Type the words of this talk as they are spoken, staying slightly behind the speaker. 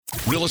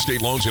Real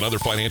estate loans and other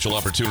financial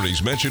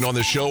opportunities mentioned on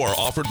this show are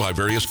offered by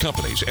various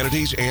companies,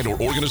 entities,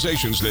 and/or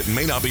organizations that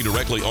may not be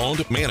directly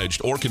owned, managed,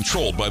 or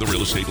controlled by the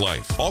Real Estate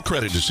Life. All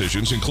credit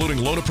decisions, including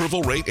loan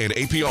approval rate and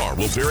APR,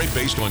 will vary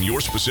based on your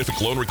specific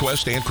loan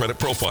request and credit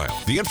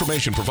profile. The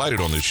information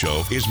provided on this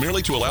show is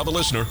merely to allow the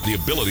listener the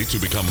ability to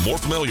become more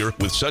familiar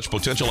with such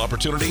potential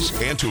opportunities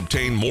and to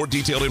obtain more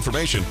detailed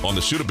information on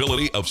the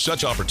suitability of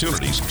such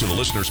opportunities to the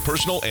listener's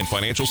personal and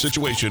financial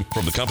situation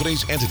from the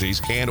companies,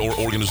 entities, and/or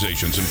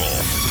organizations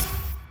involved.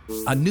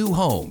 A new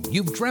home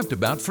you've dreamt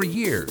about for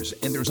years,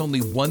 and there's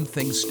only one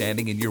thing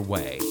standing in your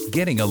way: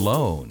 getting a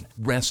loan.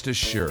 Rest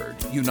assured,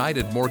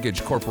 United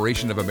Mortgage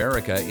Corporation of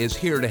America is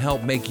here to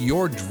help make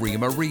your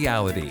dream a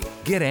reality.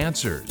 Get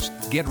answers,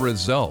 get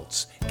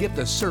results, get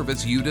the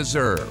service you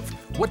deserve.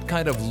 What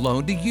kind of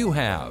loan do you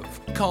have?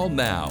 Call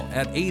now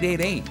at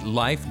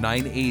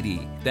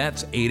 888-LIFE-980.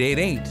 That's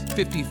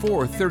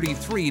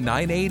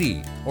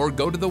 888-5433-980. Or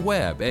go to the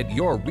web at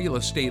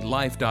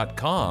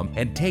yourrealestatelife.com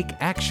and take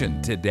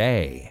action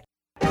today.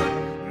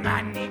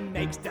 Money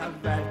makes the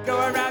world go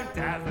around,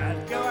 the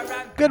world go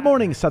around. Good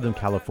morning, Southern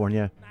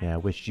California. I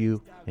wish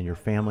you and your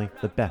family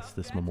the best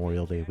this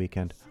Memorial Day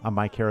weekend. I'm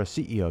Mike Harris,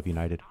 CEO of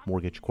United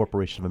Mortgage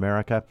Corporation of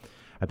America.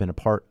 I've been a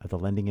part of the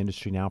lending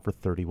industry now for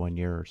 31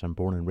 years. I'm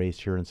born and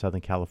raised here in Southern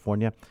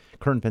California,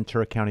 current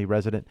Ventura County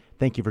resident.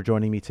 Thank you for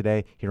joining me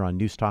today here on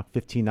News Talk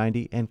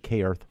 1590 and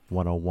K-Earth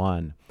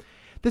 101.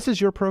 This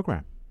is your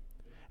program,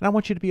 and I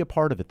want you to be a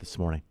part of it this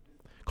morning.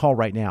 Call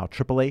right now,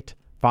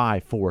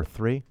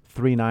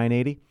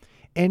 888-543-3980.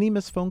 Any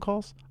missed phone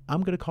calls,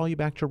 I'm going to call you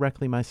back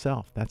directly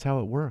myself. That's how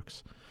it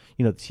works.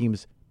 You know, the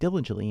team's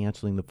diligently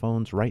answering the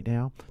phones right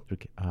now,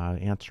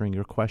 answering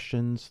your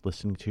questions,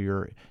 listening to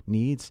your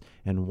needs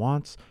and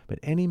wants. But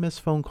any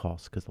missed phone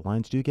calls, because the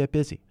lines do get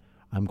busy,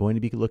 I'm going to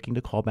be looking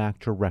to call back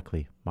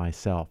directly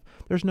myself.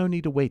 There's no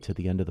need to wait till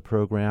the end of the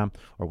program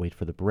or wait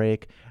for the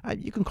break.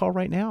 You can call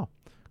right now.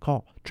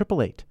 Call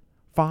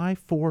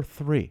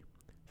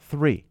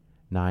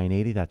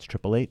 888-543-3980. That's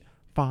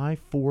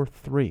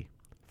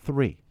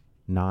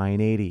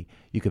 888-543-3980.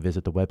 You can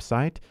visit the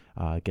website,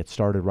 get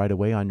started right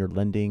away on your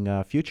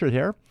lending future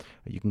there.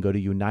 You can go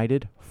to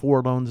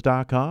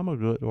unitedforloans.com or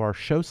go to our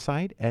show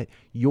site at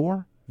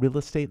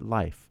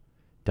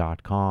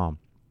yourrealestatelife.com.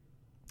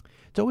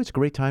 It's always a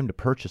great time to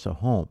purchase a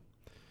home,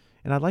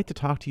 and I'd like to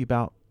talk to you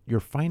about your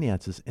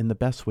finances and the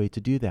best way to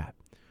do that.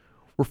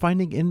 We're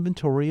finding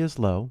inventory is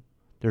low.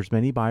 There's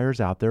many buyers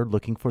out there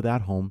looking for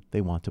that home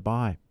they want to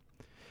buy.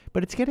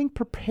 But it's getting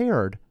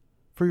prepared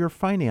for your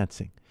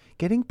financing.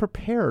 Getting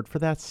prepared for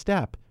that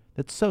step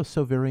that's so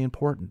very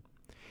important.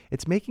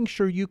 It's making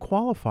sure you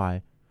qualify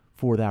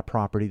for that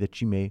property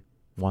that you may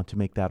want to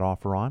make that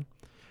offer on.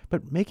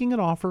 But making an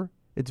offer,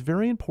 it's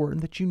very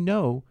important that you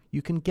know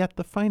you can get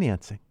the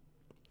financing.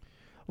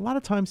 A lot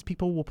of times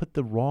people will put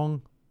the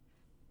wrong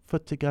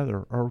foot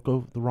together or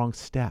go the wrong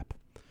step.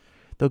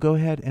 They'll go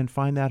ahead and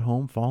find that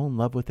home, fall in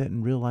love with it,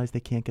 and realize they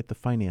can't get the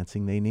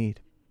financing they need.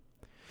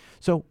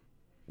 So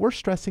we're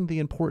stressing the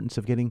importance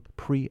of getting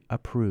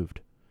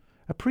pre-approved.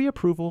 A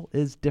pre-approval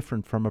is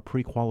different from a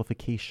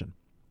pre-qualification.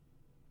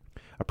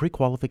 A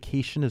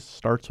pre-qualification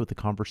starts with a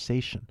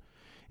conversation.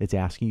 It's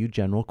asking you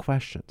general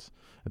questions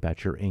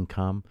about your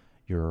income,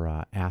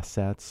 your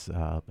assets,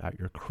 about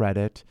your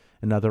credit,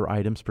 and other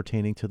items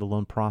pertaining to the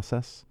loan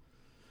process.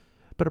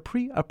 But a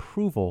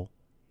pre-approval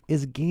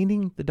is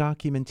gaining the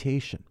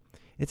documentation.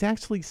 It's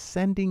actually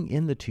sending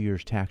in the 2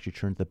 years tax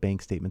returns, the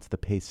bank statements, the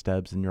pay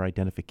stubs, and your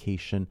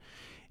identification,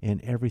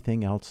 and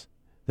everything else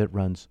that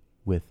runs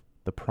with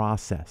the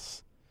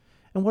process.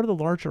 And one of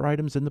the larger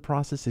items in the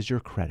process is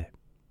your credit.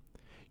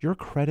 Your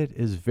credit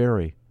is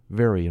very,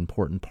 very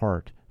important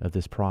part of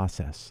this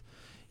process.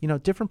 You know,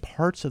 different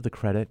parts of the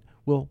credit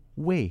will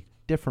weigh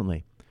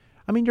differently.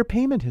 I mean, your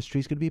payment history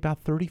is going to be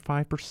about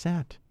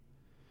 35%.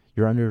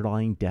 Your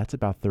underlying debt's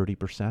about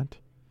 30%.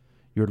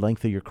 Your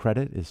length of your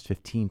credit is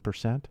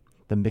 15%.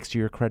 The mix of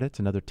your credit's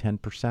another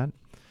 10%.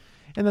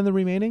 And then the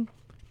remaining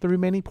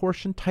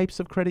portion, types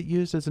of credit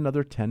used, is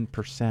another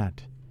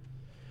 10%.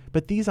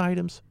 But these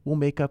items will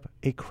make up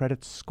a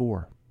credit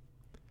score.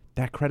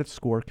 That credit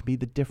score can be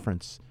the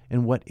difference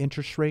in what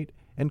interest rate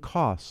and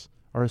costs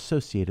are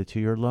associated to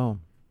your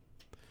loan.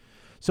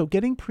 So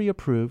getting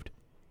pre-approved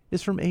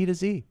is from A to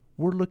Z.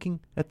 We're looking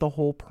at the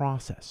whole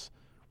process.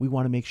 We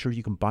want to make sure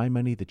you can buy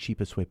money the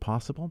cheapest way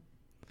possible.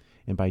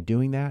 And by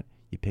doing that,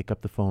 you pick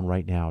up the phone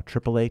right now,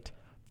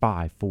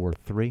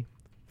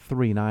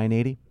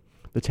 888-543-3980.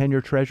 The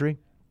 10-year Treasury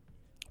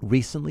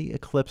recently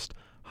eclipsed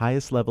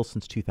highest level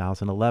since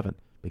 2011.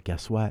 But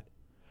guess what?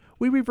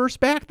 We reversed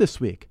back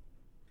this week.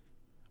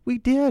 We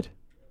did.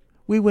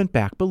 We went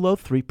back below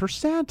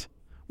 3%.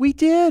 We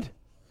did.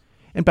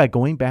 And by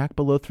going back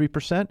below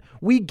 3%,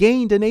 we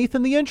gained an eighth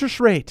in the interest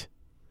rate.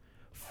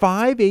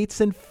 5/8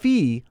 in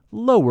fee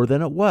lower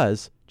than it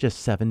was just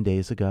 7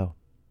 days ago.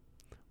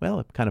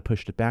 Well, it kind of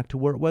pushed it back to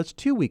where it was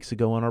 2 weeks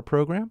ago on our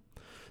program.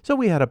 So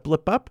we had a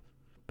blip up,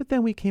 but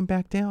then we came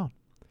back down.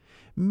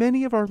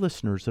 Many of our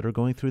listeners that are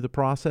going through the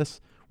process,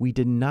 we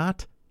did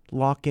not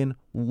lock in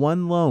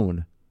one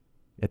loan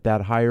at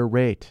that higher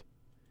rate.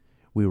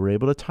 We were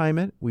able to time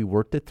it. We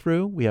worked it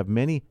through. We have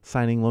many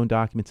signing loan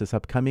documents this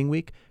upcoming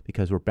week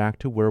because we're back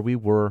to where we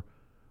were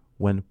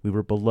when we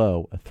were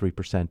below a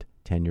 3%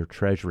 10-year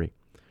Treasury.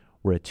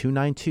 We're at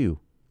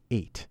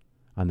 2.928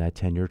 on that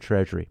 10-year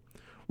Treasury.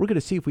 We're going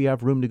to see if we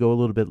have room to go a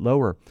little bit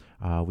lower.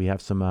 We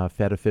have some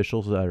Fed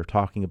officials that are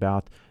talking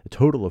about a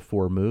total of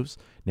 4 moves.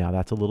 Now,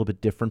 that's a little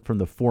bit different from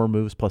the 4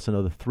 moves plus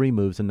another 3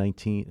 moves in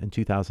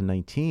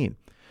 2019.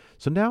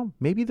 So now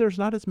maybe there's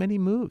not as many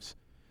moves.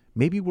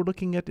 Maybe we're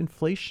looking at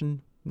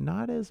inflation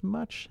not as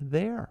much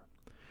there.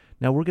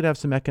 Now, we're going to have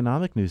some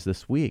economic news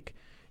this week.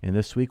 And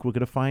this week, we're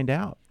going to find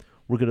out.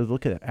 We're going to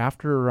look at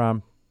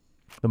after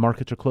the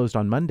markets are closed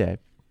on Monday.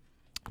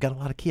 We've got a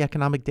lot of key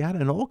economic data,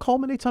 and it all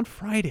culminates on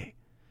Friday.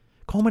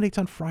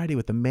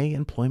 With the May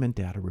employment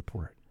data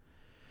report.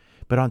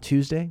 But on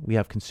Tuesday, we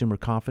have Consumer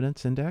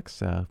Confidence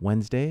Index.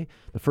 Wednesday,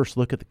 the first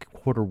look at the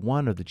quarter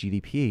 1 of the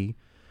GDP.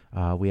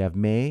 We have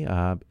May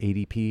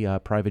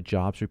ADP private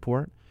jobs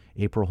report.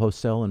 April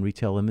wholesale and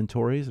retail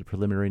inventories, the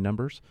preliminary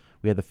numbers.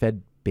 We have the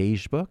Fed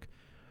Beige Book.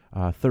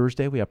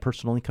 Thursday, we have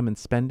personal income and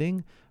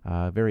spending,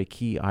 very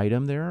key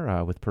item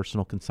there with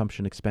personal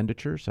consumption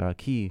expenditures,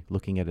 key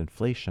looking at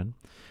inflation.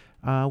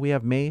 We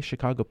have May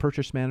Chicago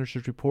Purchase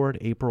Managers Report,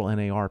 April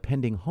NAR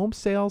pending home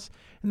sales,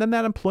 and then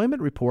that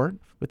employment report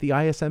with the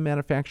ISM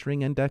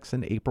Manufacturing Index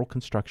and April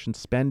construction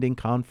spending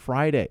on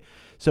Friday.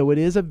 So it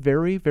is a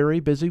very, very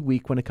busy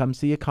week when it comes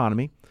to the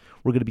economy.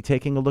 We're going to be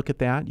taking a look at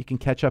that. You can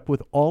catch up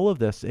with all of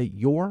this at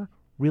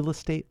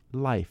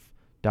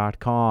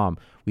yourrealestatelife.com.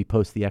 We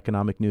post the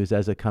economic news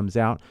as it comes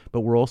out, but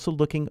we're also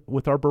looking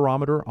with our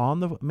barometer on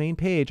the main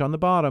page on the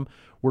bottom.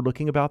 We're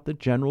looking about the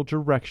general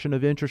direction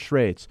of interest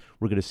rates.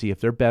 We're going to see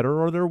if they're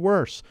better or they're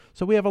worse.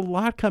 So we have a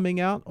lot coming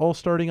out, all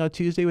starting on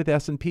Tuesday with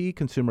S&P,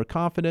 Consumer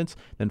Confidence,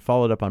 then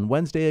followed up on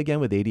Wednesday again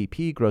with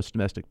ADP, Gross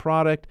Domestic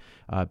Product,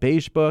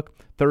 Beige Book,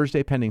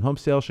 Thursday pending home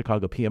sales,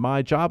 Chicago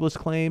PMI, jobless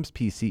claims,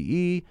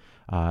 PCE,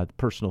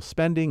 personal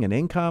spending and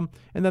income,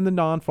 and then the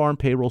non-farm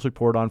payrolls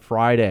report on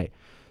Friday.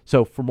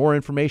 So for more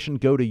information,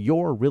 go to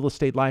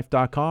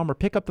yourrealestatelife.com or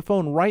pick up the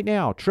phone right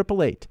now,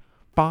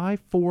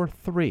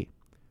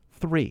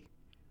 888-543-3980.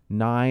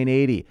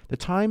 The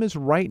time is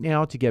right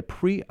now to get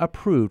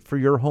pre-approved for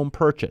your home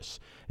purchase.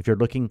 If you're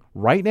looking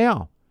right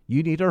now,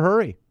 you need to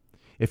hurry.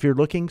 If you're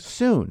looking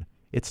soon,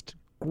 it's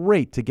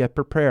great to get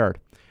prepared.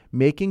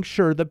 Making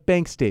sure the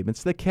bank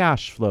statements, the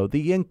cash flow,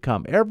 the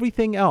income,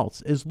 everything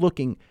else is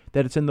looking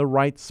that it's in the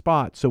right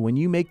spot. So when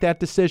you make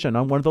that decision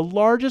on one of the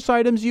largest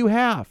items you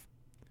have,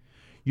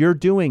 you're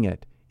doing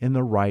it in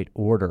the right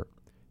order.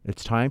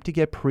 It's time to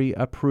get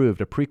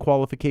pre-approved. A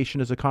pre-qualification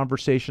is a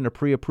conversation. A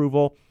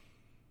pre-approval,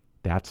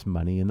 that's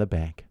money in the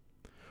bank.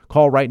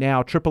 Call right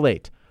now,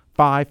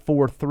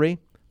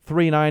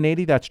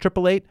 888-543-3980. That's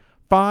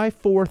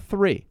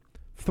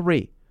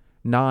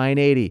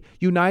 888-543-3980.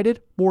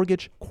 United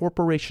Mortgage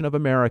Corporation of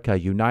America,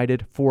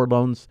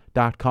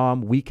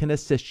 UnitedForLoans.com. We can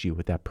assist you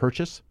with that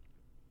purchase,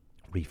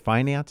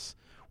 refinance,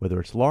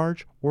 whether it's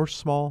large or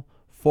small,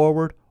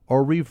 forward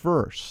or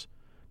reverse,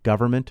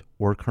 government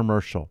or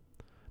commercial.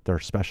 There are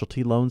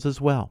specialty loans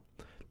as well.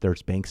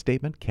 There's bank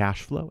statement,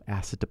 cash flow,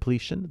 asset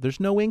depletion.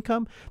 There's no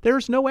income.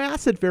 There's no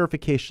asset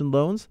verification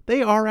loans.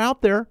 They are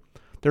out there.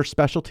 There's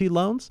specialty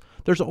loans.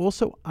 There's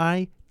also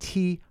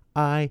ITIN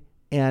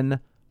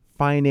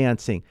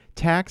financing,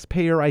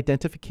 taxpayer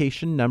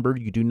identification number.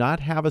 You do not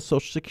have a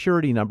Social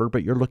Security number,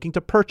 but you're looking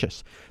to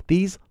purchase.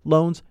 These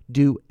loans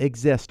do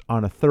exist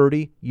on a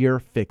 30-year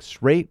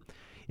fixed rate.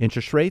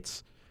 Interest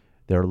rates,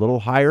 they're a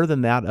little higher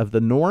than that of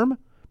the norm,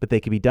 but they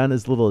can be done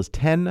as little as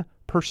 10%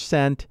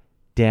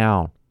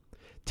 down.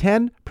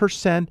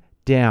 10%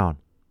 down.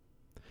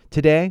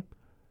 Today,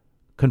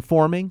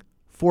 conforming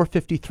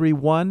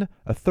 453.1,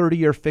 a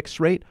 30-year fixed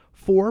rate,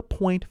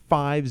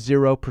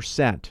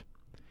 4.50%.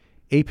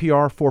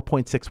 APR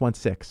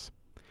 4.616.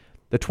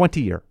 The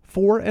 20-year,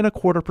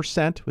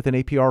 4.25% with an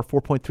APR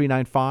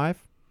 4.395.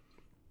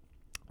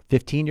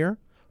 15-year,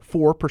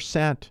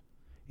 4%,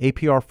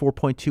 APR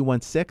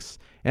 4.216.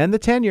 And the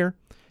 10-year,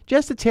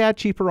 just a tad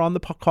cheaper on the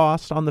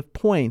cost on the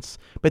points,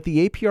 but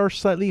the APR is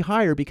slightly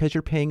higher because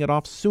you're paying it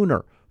off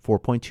sooner,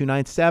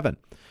 4.297.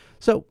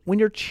 So when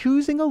you're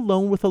choosing a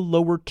loan with a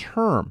lower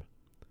term,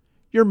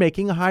 you're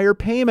making higher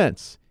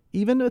payments,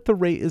 even if the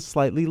rate is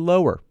slightly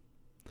lower,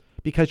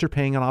 because you're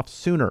paying it off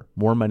sooner.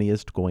 More money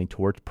is going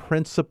towards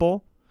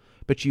principal,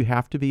 but you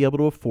have to be able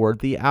to afford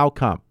the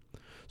outcome.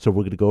 So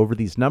we're going to go over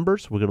these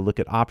numbers. We're going to look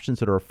at options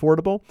that are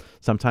affordable.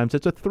 Sometimes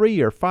it's a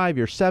 3-year,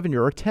 5-year,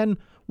 7-year, or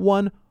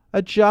 10-1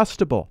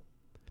 adjustable.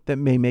 That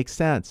may make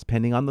sense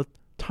depending on the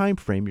time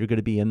frame you're going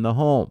to be in the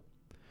home.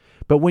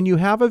 But when you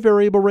have a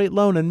variable rate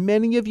loan, and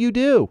many of you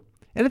do,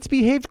 and it's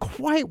behaved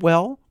quite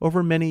well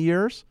over many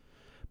years,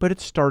 but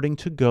it's starting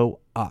to go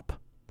up.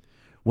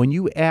 When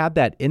you add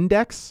that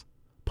index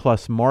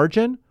plus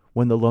margin,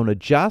 when the loan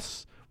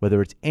adjusts,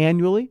 whether it's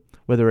annually,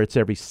 whether it's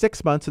every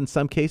 6 months in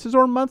some cases,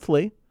 or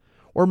monthly,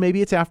 or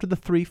maybe it's after the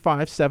 3,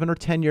 5, 7, or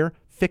 10-year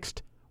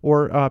fixed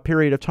or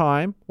period of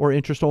time, or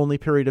interest-only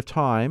period of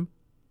time,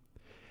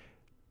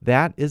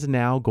 that is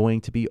now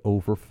going to be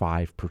over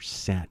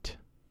 5%.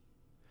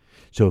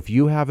 So if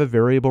you have a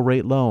variable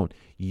rate loan,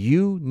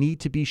 you need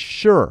to be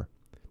sure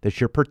that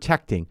you're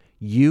protecting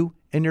you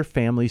and your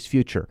family's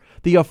future.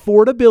 The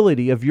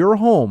affordability of your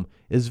home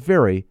is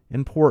very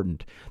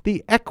important.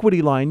 The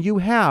equity line you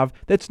have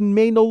that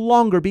may no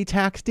longer be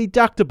tax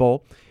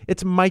deductible,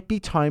 it might be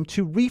time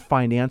to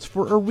refinance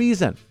for a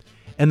reason.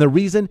 And the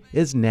reason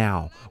is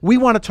now. We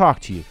want to talk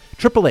to you.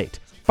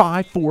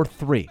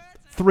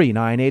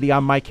 888-543-3980.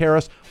 I'm Mike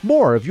Harris.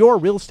 More of your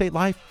real estate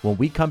life when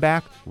we come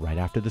back right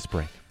after this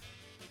break.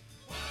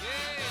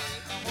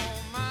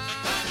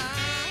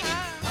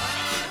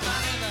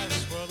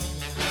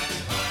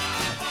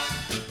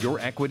 Your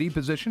equity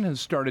position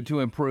has started to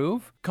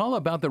improve? Call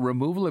about the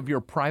removal of your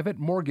private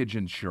mortgage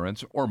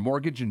insurance or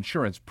mortgage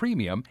insurance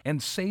premium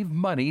and save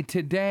money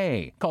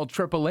today. Call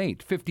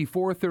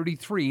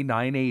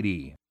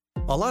 888-543-3980.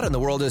 A lot in the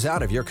world is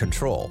out of your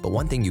control, but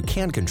one thing you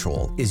can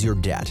control is your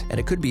debt. And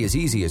it could be as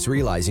easy as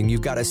realizing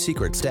you've got a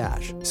secret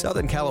stash.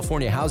 Southern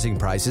California housing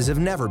prices have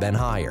never been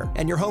higher,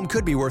 and your home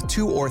could be worth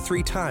 2 or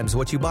 3 times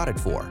what you bought it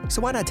for.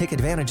 So why not take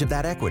advantage of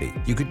that equity?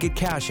 You could get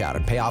cash out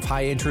and pay off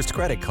high-interest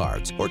credit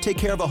cards, or take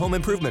care of a home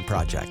improvement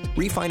project.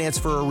 Refinance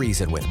for a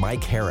reason with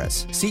Mike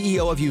Harris,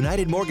 CEO of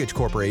United Mortgage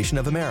Corporation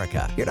of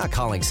America. You're not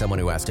calling someone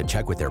who has to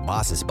check with their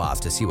boss's boss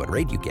to see what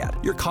rate you get.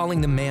 You're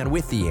calling the man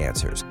with the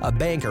answers, a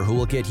banker who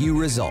will get you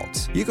results.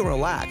 You can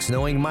relax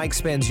knowing Mike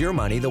spends your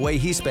money the way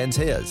he spends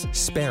his,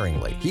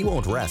 sparingly. He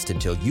won't rest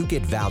until you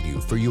get value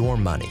for your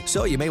money.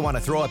 So you may want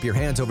to throw up your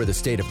hands over the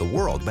state of the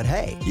world, but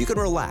hey, you can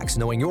relax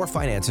knowing your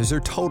finances are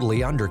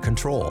totally under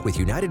control with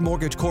United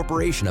Mortgage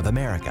Corporation of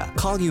America.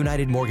 Call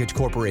United Mortgage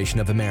Corporation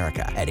of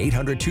America at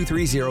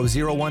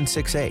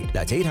 800-230-0168.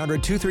 That's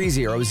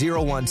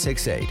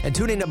 800-230-0168. And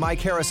tune in to Mike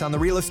Harris on The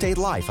Real Estate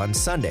Life on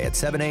Sunday at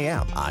 7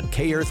 a.m. on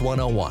K-Earth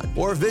 101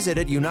 or visit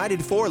at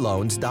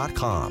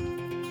UnitedForLoans.com.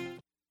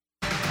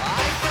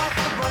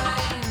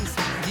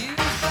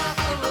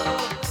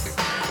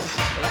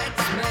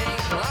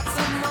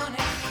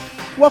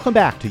 Welcome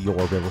back to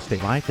Your Real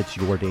Estate Life. It's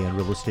your day in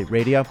real estate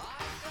radio.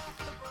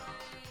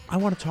 I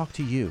want to talk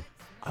to you.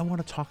 I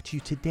want to talk to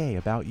you today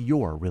about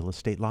your real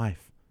estate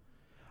life.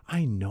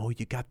 I know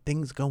you got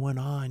things going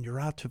on. You're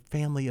out to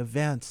family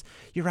events.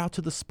 You're out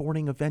to the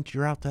sporting event.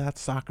 You're out to that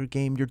soccer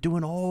game. You're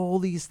doing all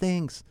these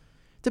things.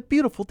 It's a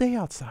beautiful day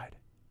outside.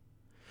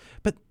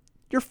 But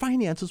your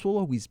finances will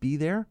always be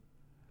there.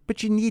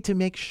 But you need to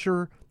make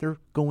sure they're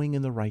going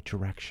in the right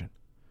direction.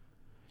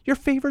 Your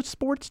favorite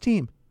sports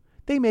team,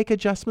 they make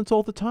adjustments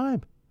all the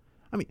time.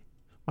 I mean,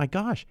 my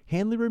gosh,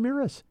 Hanley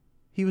Ramirez,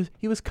 he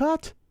was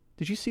cut.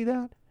 Did you see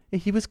that?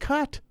 He was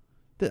cut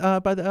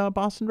by the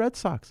Boston Red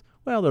Sox.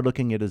 Well, they're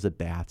looking at his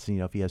at-bats. You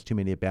know, if he has too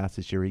many at-bats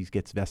this year, he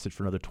gets vested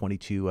for another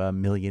 $22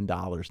 million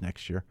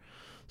next year.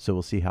 So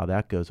we'll see how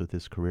that goes with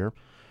his career.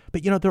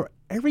 But, you know,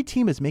 every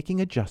team is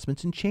making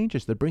adjustments and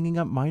changes. They're bringing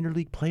up minor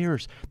league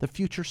players, the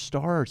future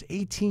stars,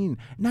 18,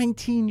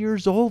 19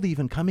 years old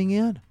even coming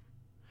in.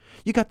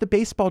 You got the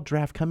baseball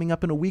draft coming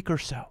up in a week or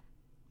so.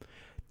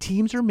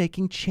 Teams are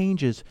making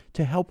changes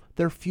to help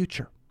their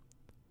future.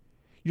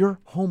 Your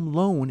home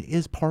loan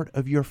is part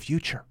of your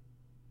future.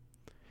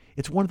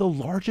 It's one of the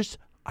largest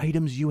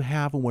items you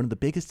have and one of the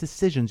biggest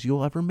decisions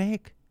you'll ever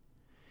make.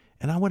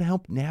 And I want to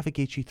help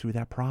navigate you through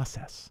that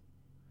process.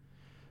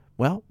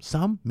 Well,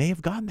 some may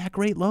have gotten that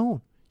great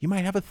loan. You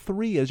might have a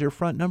 3 as your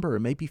front number.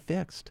 It may be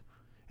fixed.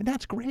 And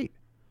that's great.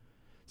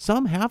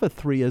 Some have a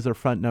 3 as their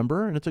front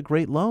number, and it's a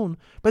great loan,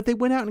 but they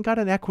went out and got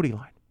an equity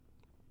line.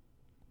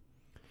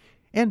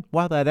 And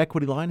while that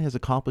equity line has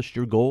accomplished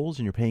your goals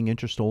and you're paying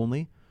interest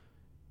only,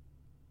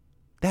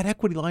 that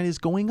equity line is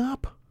going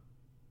up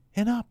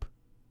and up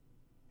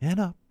and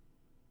up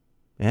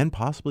and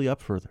possibly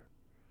up further.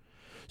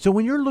 So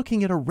when you're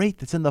looking at a rate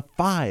that's in the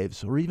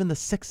 5s or even the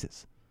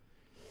 6s,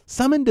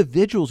 some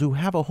individuals who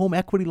have a home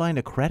equity line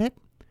of credit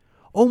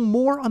owe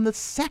more on the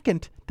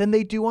second than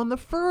they do on the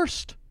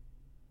first.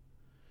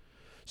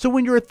 So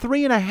when you're at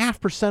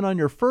 3.5% on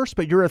your first,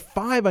 but you're at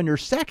 5 on your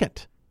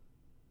second,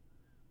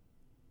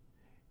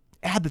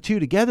 add the two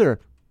together,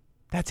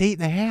 that's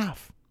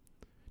 8.5.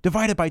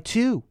 Divided by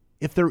 2,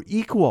 if they're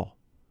equal,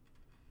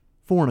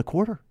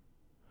 4.25.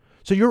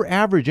 So your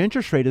average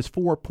interest rate is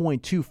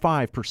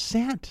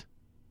 4.25%.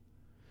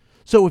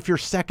 So if your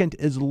second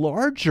is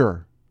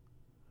larger,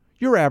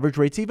 your average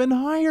rate's even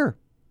higher.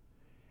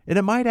 And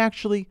it might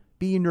actually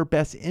be in your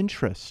best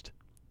interest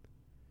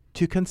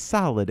to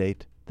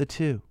consolidate the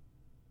two.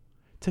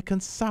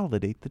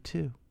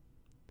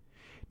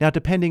 Now,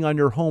 depending on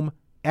your home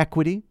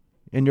equity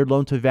and your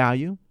loan to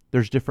value,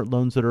 there's different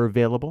loans that are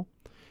available.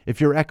 If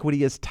your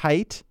equity is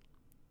tight,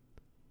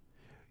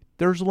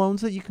 there's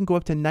loans that you can go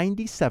up to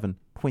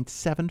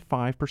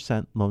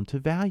 97.75% loan to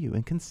value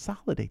and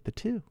consolidate the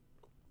two.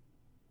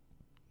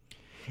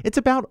 It's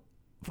about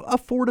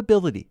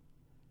affordability.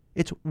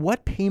 It's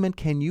what payment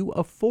can you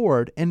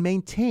afford and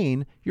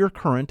maintain your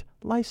current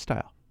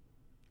lifestyle.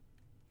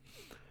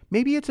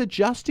 Maybe it's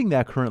adjusting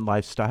that current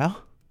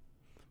lifestyle.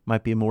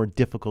 Might be a more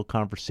difficult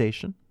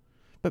conversation,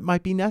 but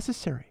might be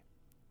necessary.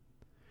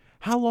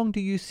 How long do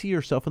you see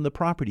yourself in the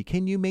property?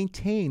 Can you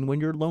maintain when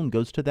your loan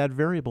goes to that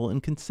variable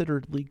and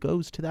considerably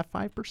goes to that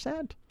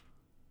 5%?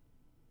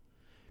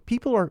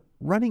 People are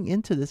running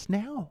into this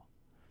now.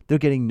 They're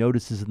getting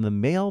notices in the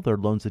mail, their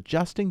loan's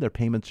adjusting, their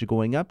payments are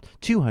going up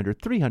 $200,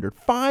 $300,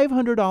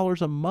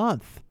 $500 a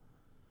month.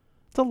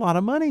 It's a lot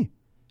of money.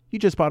 You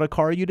just bought a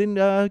car you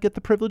didn't get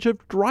the privilege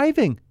of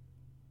driving.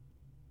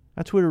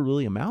 That's what it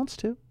really amounts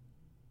to.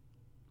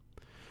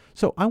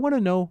 So I want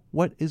to know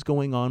what is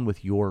going on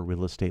with your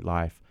real estate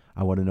life.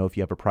 I want to know if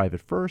you have a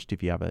private first,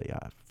 if you have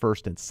a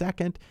first and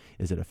second.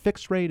 Is it a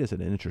fixed rate? Is it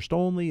an interest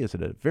only? Is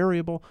it a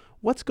variable?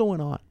 What's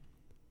going on?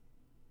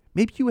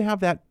 Maybe you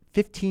have that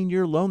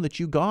 15-year loan that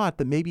you got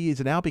that maybe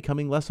is now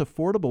becoming less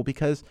affordable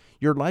because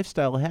your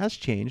lifestyle has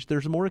changed.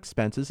 There's more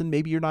expenses, and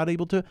maybe you're not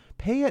able to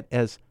pay it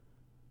as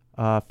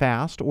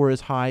fast or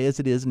as high as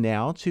it is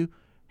now to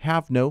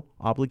have no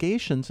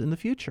obligations in the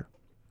future.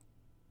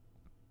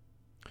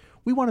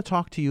 We want to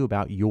talk to you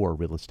about your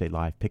real estate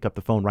life. Pick up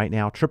the phone right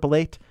now,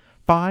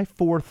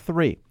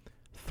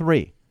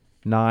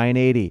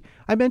 888-543-3980.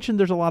 I mentioned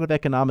there's a lot of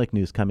economic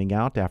news coming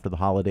out after the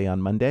holiday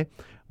on Monday.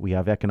 We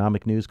have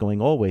economic news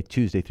going all the way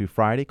Tuesday through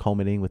Friday,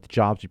 culminating with the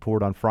jobs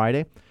report on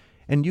Friday.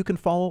 And you can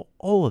follow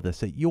all of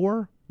this at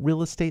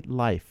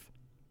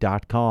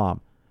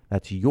yourrealestatelife.com.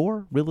 That's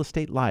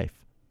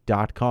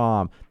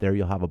yourrealestatelife.com. There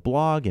you'll have a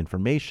blog,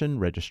 information,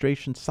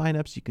 registration,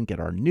 signups. You can get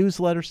our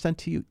newsletter sent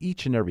to you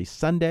each and every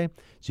Sunday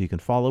so you can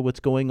follow what's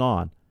going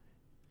on.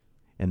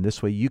 And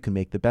this way you can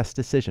make the best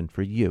decision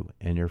for you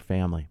and your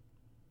family.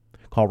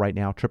 Call right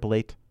now,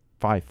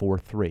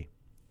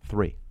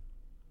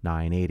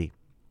 888-543-3980.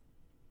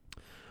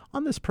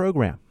 On this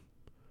program,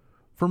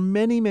 for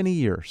many, many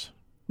years,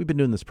 we've been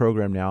doing this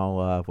program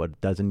now, a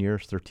dozen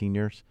years, 13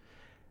 years.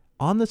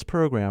 On this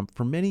program,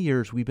 for many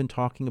years, we've been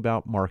talking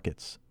about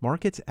markets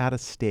at a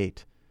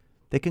state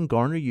that can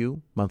garner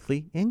you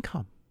monthly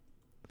income.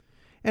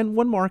 And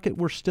one market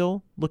we're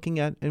still looking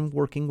at and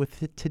working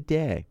with it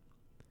today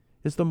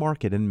is the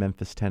market in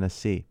Memphis,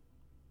 Tennessee.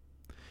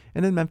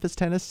 And in Memphis,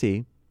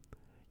 Tennessee,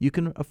 you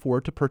can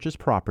afford to purchase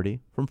property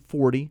from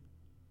 $40,000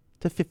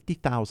 to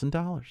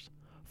 $50,000.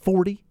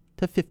 $40,000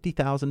 to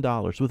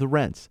 $50,000 with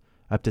rents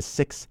up to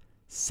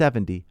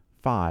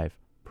 $675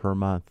 per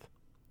month.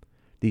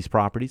 These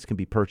properties can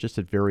be purchased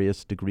at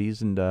various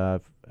degrees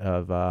of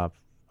the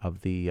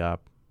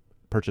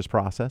purchase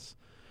process.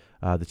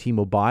 The team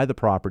will buy the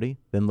property,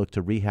 then look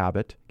to rehab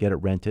it, get it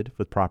rented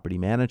with property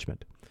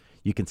management.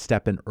 You can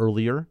step in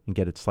earlier and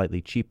get it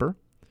slightly cheaper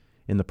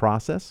in the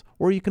process,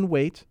 or you can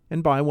wait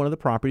and buy one of the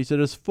properties that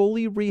is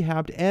fully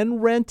rehabbed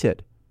and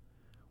rented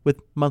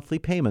with monthly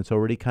payments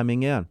already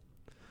coming in.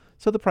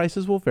 So the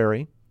prices will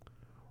vary.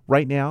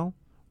 Right now,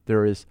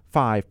 there is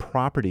 5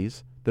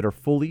 properties that are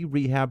fully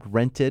rehabbed,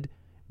 rented,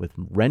 with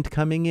rent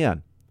coming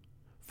in.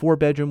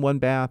 4-bedroom,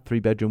 1-bath,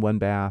 3-bedroom,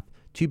 1-bath,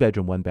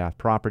 2-bedroom, 1-bath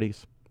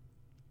properties.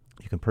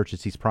 You can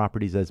purchase these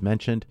properties, as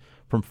mentioned,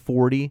 from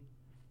 $40,000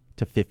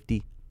 to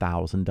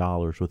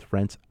 $50,000 with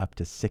rents up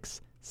to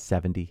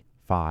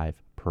 $675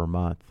 per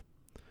month.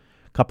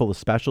 A couple of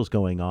specials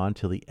going on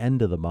till the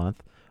end of the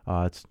month.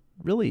 It's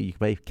really, you can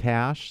pay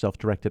cash,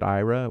 self-directed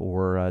IRA,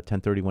 or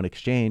 1031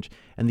 exchange,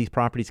 and these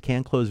properties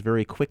can close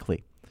very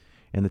quickly.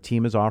 And the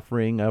team is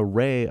offering an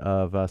array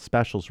of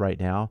specials right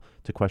now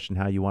to question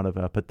how you want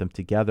to put them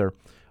together.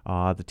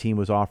 The team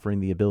was offering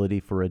the ability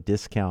for a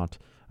discount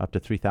up to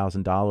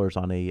 $3,000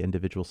 on a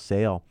individual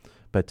sale.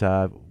 But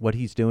what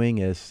he's doing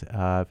is it's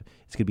going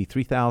to be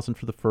 $3,000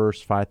 for the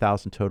first,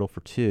 $5,000 total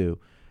for 2.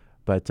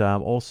 But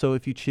also,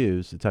 if you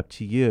choose, it's up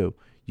to you.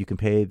 You can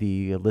pay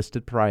the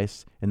listed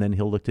price, and then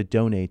he'll look to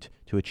donate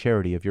to a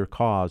charity of your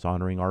cause,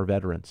 honoring our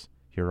veterans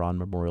here on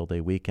Memorial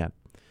Day weekend.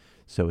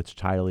 So it's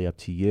entirely up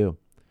to you.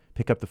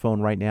 Pick up the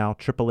phone right now,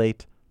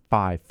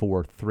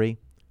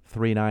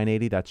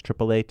 888-543-3980. That's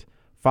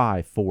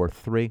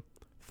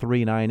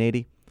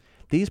 888-543-3980.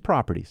 These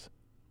properties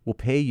will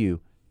pay you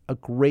a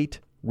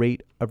great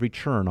rate of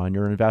return on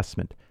your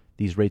investment.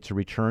 These rates of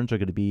returns are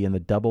going to be in the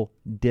double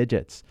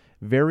digits.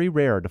 Very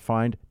rare to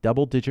find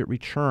double-digit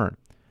return.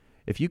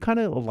 If you kind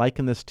of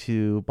liken this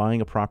to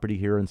buying a property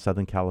here in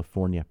Southern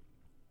California,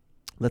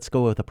 let's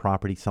go with a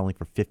property selling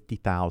for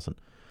 $50,000.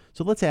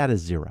 So let's add a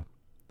 0.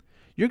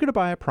 You're going to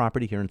buy a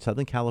property here in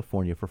Southern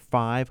California for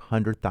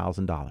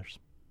 $500,000.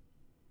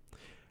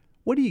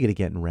 What are you going to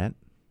get in rent?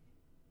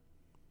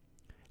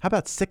 How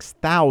about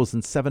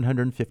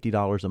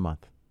 $6,750 a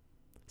month?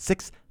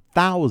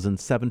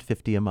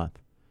 $6,750 a month.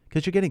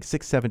 Because you're getting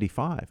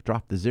 $675,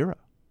 drop the 0.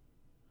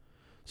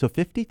 So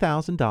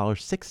 $50,000,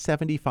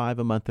 $675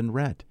 a month in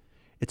rent.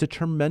 It's a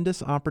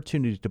tremendous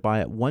opportunity to buy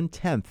at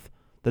 1/10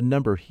 the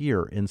number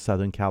here in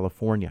Southern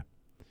California.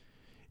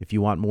 If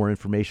you want more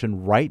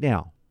information right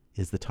now,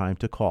 is the time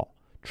to call.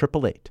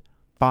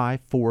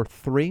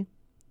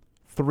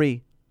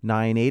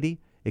 888-543-3980,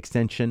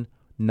 extension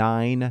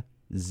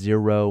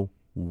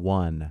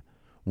 901.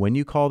 When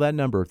you call that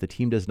number, if the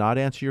team does not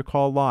answer your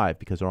call live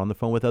because they're on the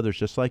phone with others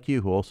just like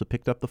you who also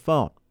picked up the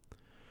phone,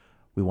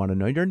 we want to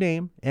know your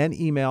name and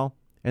email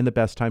and the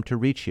best time to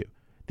reach you.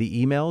 The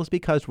email is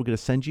because we're going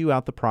to send you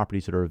out the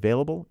properties that are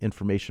available,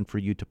 information for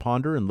you to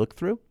ponder and look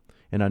through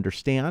and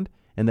understand,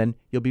 and then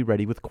you'll be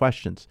ready with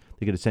questions.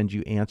 They're going to send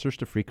you answers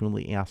to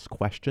frequently asked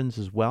questions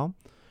as well,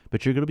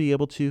 but you're going to be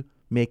able to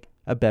make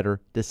a better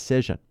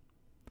decision.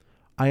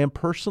 I am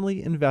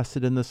personally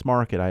invested in this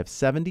market. I have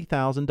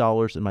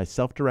 $70,000 in my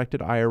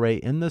self-directed IRA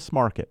in this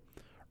market,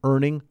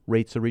 earning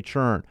rates of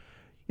return.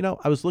 You know,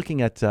 I was looking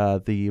at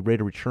the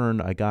rate of return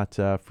I got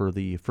for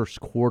the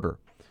first quarter,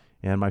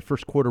 and my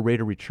first quarter rate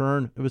of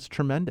return, it was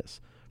tremendous.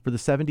 For the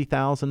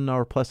 $70,000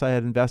 or plus I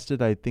had invested,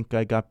 I think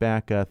I got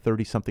back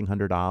 $30-something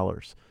hundred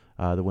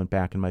that went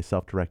back in my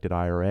self-directed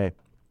IRA.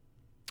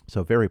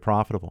 So very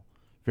profitable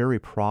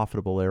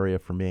area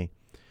for me.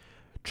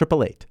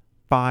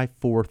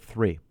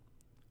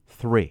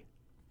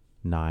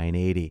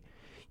 888-543-3980.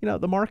 You know,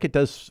 the market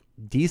does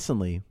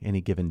decently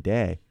any given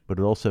day, but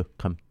it also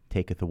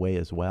taketh away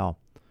as well.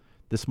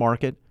 This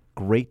market,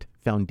 great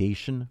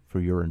foundation for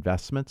your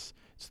investments.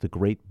 It's the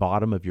great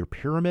bottom of your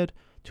pyramid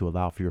to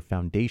allow for your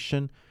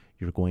foundation.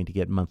 You're going to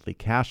get monthly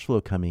cash flow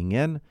coming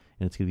in,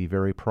 and it's going to be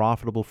very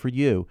profitable for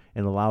you,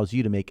 and allows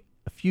you to make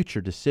future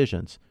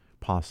decisions,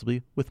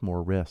 possibly with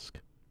more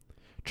risk.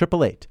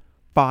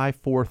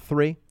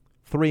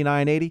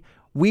 888-543-3980.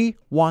 We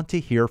want to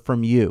hear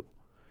from you.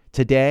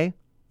 Today,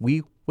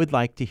 we would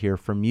like to hear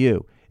from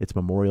you. It's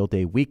Memorial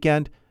Day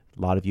weekend.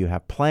 A lot of you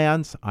have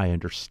plans. I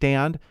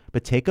understand.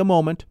 But take a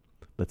moment.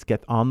 Let's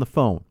get on the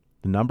phone.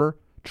 The number,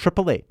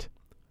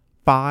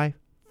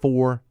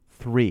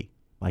 888-543,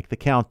 like the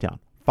countdown,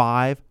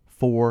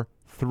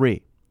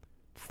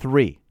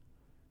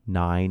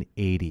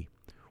 543-3980.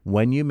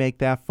 When you make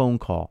that phone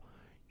call,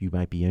 you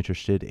might be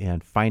interested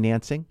in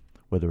financing,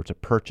 whether it's a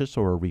purchase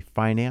or a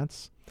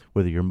refinance,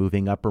 whether you're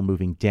moving up or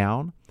moving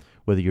down,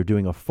 whether you're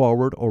doing a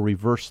forward or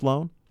reverse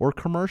loan or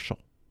commercial,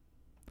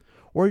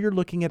 or you're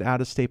looking at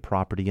out-of-state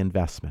property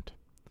investment.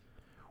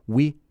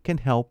 We can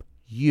help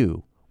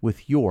you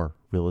with your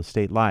real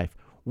estate life.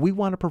 We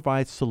want to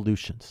provide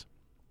solutions.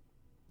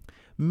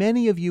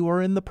 Many of you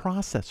are in the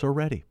process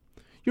already.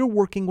 You're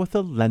working with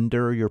a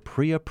lender, you're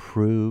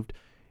pre-approved,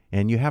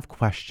 and you have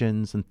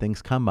questions and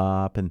things come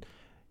up, and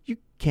you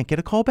can't get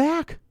a call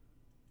back.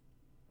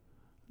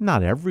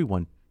 Not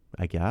everyone,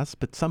 I guess,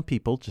 but some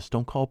people just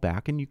don't call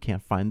back, and you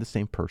can't find the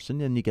same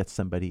person, and you get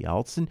somebody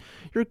else, and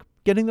you're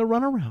getting the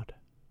runaround.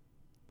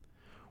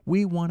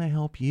 We want to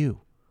help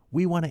you.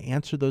 We want to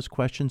answer those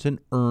questions and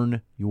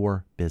earn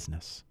your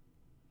business.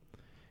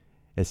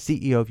 As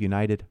CEO of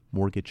United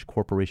Mortgage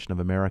Corporation of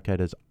America,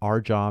 it is our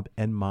job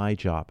and my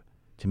job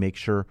to make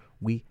sure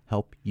we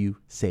help you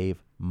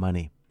save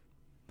money.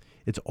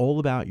 It's all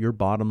about your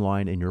bottom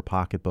line and your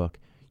pocketbook.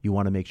 You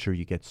want to make sure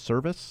you get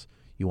service.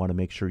 You want to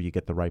make sure you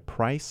get the right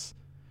price.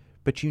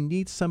 But you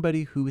need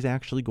somebody who's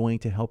actually going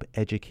to help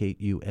educate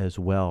you as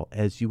well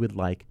as you would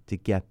like to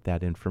get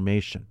that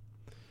information.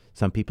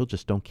 Some people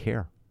just don't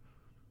care.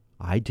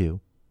 I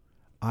do.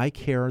 I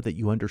care that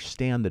you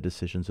understand the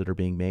decisions that are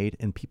being made,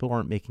 and people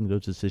aren't making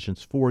those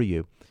decisions for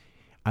you.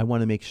 I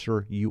want to make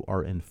sure you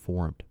are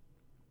informed.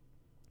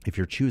 If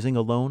you're choosing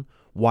a loan,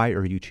 why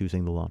are you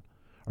choosing the loan?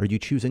 Are you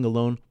choosing a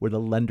loan where the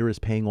lender is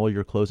paying all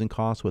your closing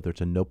costs, whether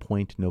it's a no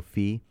point, no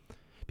fee,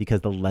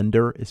 because the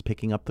lender is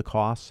picking up the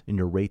costs and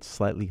your rate's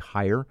slightly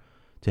higher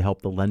to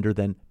help the lender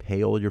then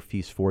pay all your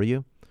fees for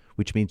you,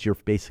 which means you're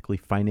basically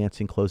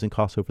financing closing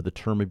costs over the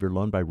term of your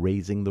loan by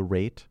raising the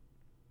rate?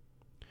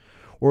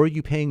 Or are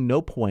you paying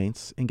no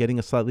points and getting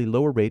a slightly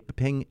lower rate, but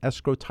paying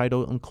escrow,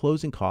 title, and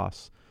closing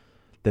costs,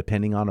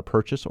 depending on a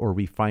purchase or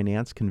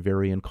refinance, can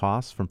vary in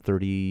costs from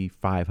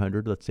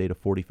 $3,500, let's say, to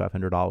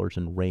 $4,500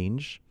 in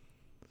range.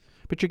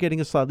 But you're getting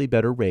a slightly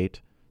better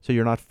rate, so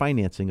you're not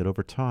financing it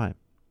over time.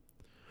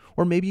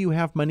 Or maybe you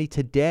have money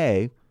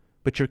today,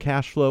 but your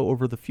cash flow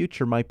over the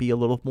future might be a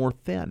little more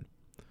thin.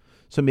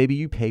 So maybe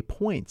you pay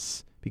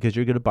points because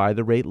you're going to buy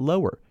the rate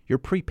lower. You're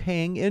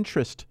prepaying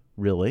interest,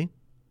 really,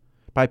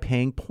 by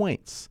paying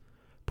points.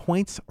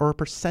 Points are a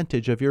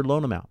percentage of your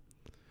loan amount.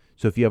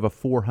 So if you have a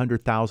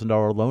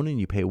 $400,000 loan and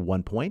you pay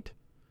 1 point,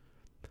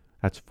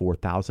 that's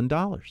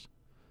 $4,000.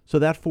 So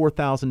that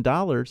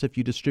 $4,000, if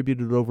you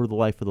distribute it over the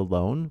life of the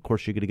loan, of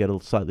course, you're going to get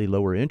a slightly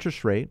lower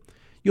interest rate,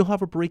 you'll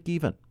have a break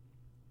even.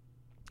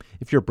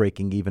 If you're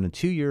breaking even in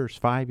 2 years,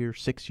 5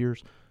 years, 6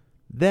 years,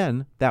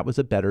 then that was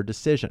a better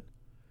decision.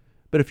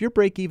 But if your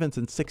break evens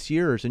in 6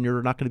 years and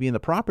you're not going to be in the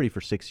property for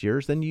 6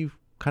 years, then you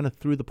kind of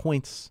threw the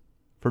points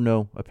for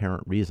no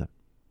apparent reason.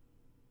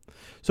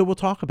 So we'll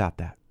talk about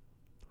that.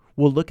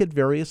 We'll look at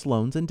various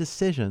loans and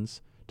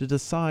decisions to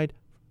decide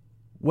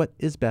what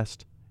is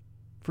best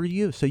for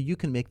you so you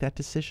can make that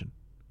decision.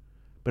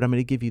 But I'm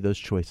going to give you those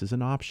choices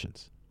and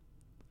options.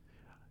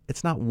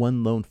 It's not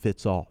one loan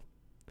fits all.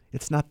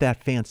 It's not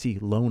that fancy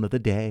loan of the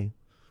day,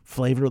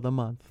 flavor of the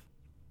month.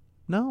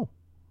 No,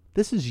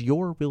 this is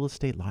your real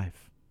estate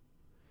life.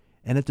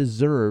 And it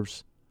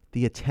deserves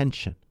the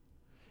attention.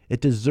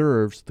 It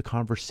deserves the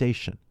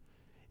conversation.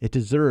 It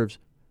deserves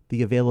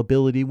the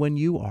availability when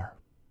you are.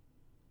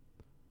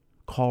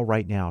 Call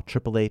right now,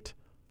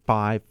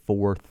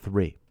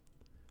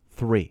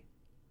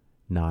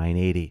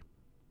 888-543-3980.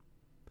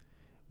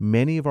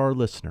 Many of our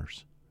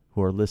listeners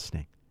who are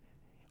listening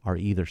are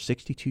either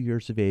 62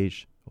 years of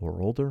age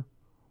or older,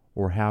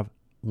 or have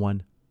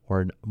one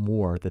or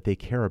more that they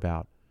care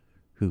about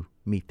who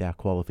meet that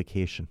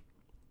qualification.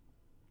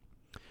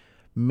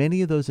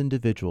 Many of those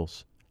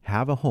individuals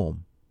have a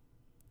home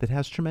that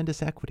has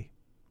tremendous equity,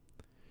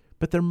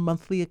 but their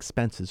monthly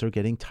expenses are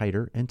getting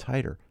tighter and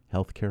tighter.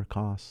 Healthcare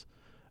costs,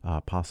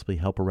 possibly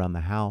help around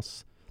the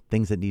house,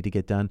 things that need to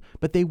get done,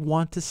 but they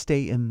want to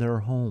stay in their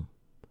home.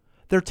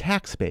 Their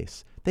tax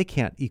base, they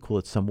can't equal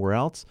it somewhere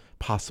else.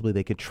 Possibly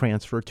they could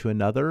transfer to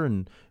another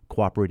in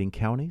cooperating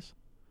counties.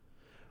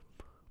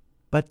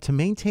 But to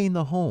maintain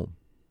the home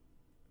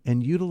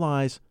and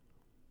utilize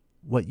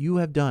what you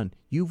have done,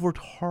 you've worked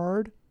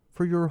hard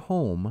for your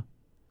home.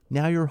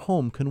 Now your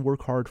home can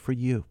work hard for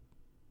you.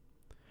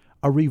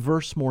 A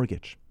reverse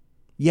mortgage.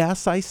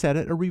 Yes, I said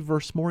it, a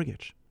reverse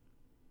mortgage.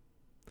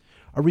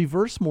 A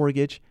reverse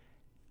mortgage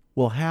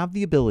will have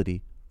the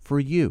ability for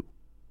you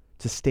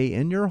to stay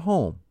in your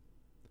home,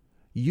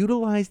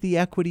 utilize the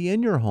equity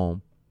in your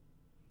home,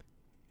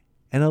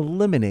 and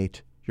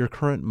eliminate your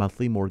current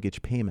monthly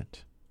mortgage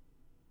payment.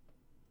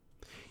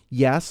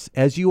 Yes,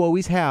 as you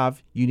always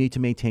have, you need to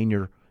maintain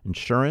your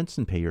insurance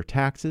and pay your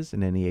taxes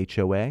and any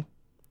HOA.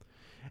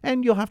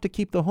 And you'll have to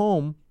keep the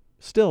home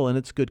still in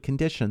its good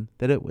condition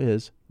that it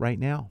is right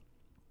now.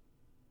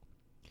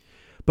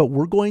 But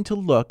we're going to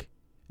look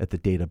at the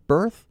date of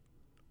birth,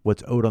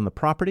 what's owed on the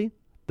property,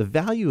 the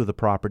value of the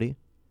property,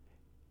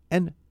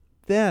 and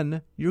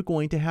then you're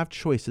going to have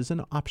choices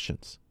and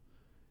options.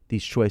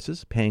 These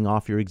choices, paying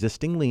off your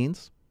existing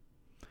liens,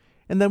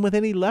 and then with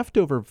any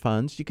leftover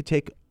funds, you could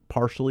take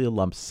partially a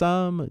lump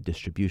sum, a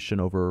distribution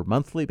over a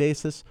monthly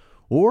basis,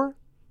 or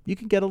you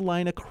can get a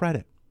line of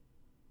credit.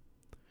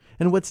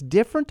 And what's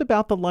different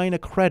about the line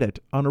of credit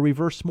on a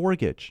reverse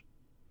mortgage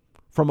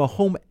from a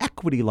home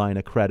equity line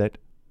of credit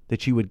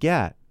that you would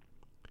get,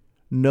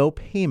 no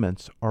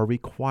payments are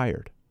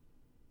required.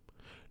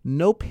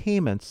 No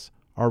payments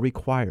are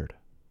required.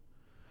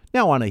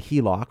 Now, on a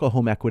HELOC, a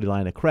home equity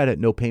line of credit,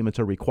 no payments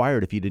are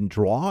required if you didn't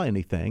draw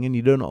anything and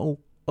you don't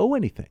owe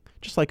anything,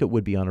 just like it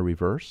would be on a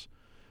reverse.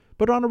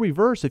 But on a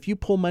reverse, if you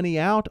pull money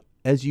out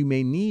as you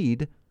may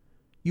need,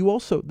 you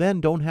also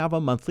then don't have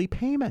a monthly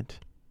payment.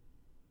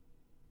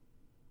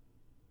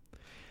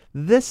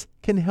 This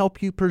can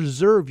help you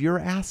preserve your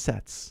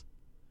assets.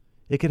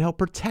 It can help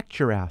protect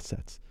your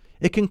assets.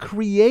 It can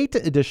create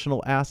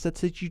additional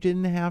assets that you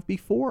didn't have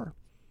before,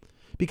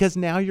 because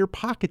now you're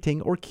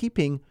pocketing or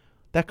keeping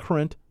that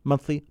current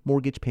monthly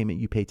mortgage payment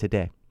you pay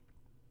today.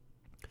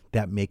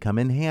 That may come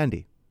in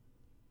handy,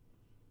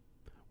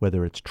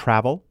 whether it's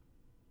travel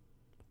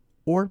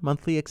or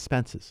monthly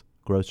expenses,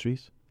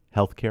 groceries,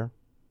 healthcare,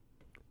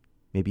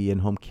 maybe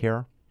in-home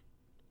care.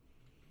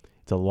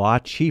 It's a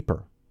lot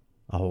cheaper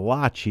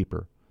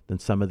than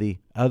some of the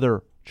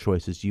other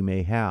choices you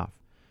may have.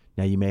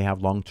 Now, you may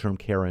have long-term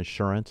care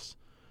insurance,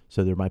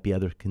 so there might be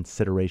other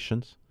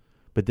considerations,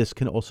 but this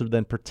can also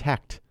then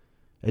protect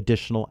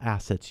additional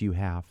assets you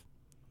have.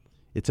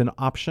 It's an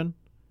option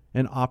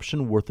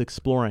worth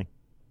exploring.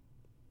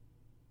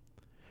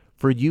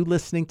 For you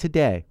listening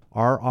today,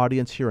 our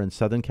audience here in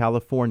Southern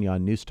California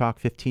on News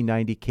Talk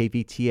 1590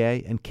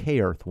 KVTA and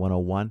K-Earth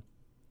 101,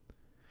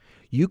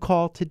 you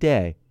call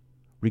today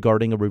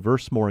regarding a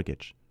reverse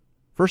mortgage.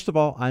 First of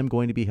all, I'm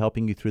going to be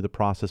helping you through the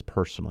process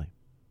personally.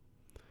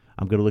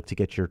 I'm going to look to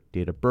get your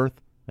date of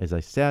birth, as I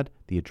said,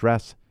 the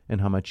address,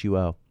 and how much you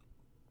owe.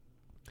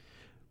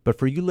 But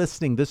for you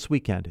listening this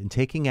weekend and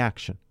taking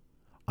action,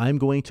 I'm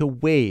going to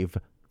waive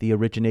the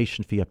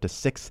origination fee up to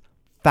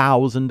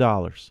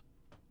 $6,000.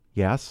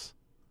 Yes,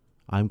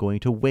 I'm going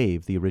to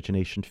waive the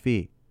origination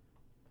fee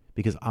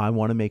because I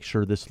want to make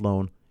sure this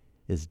loan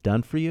is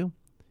done for you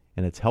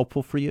and it's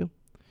helpful for you.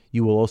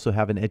 You will also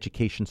have an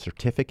education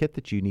certificate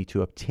that you need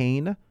to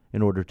obtain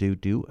in order to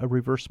do a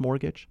reverse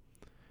mortgage.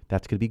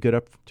 That's going to be good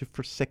up to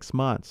for 6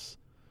 months,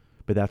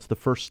 but that's the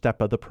first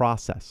step of the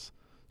process.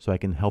 So I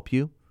can help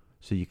you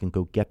so you can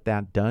go get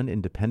that done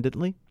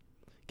independently,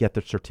 get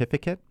the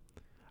certificate.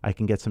 I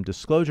can get some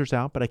disclosures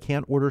out, but I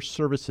can't order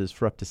services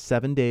for up to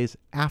 7 days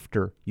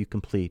after you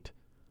complete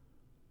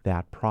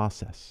that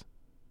process.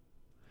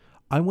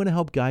 I want to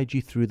help guide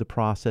you through the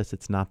process.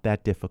 It's not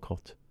that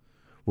difficult.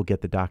 We'll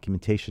get the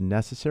documentation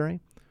necessary.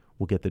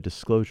 We'll get the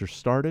disclosure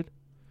started.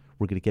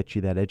 We're going to get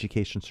you that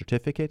education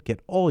certificate,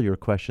 get all your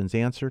questions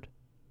answered,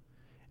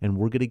 and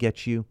we're going to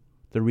get you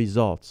the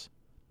results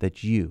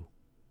that you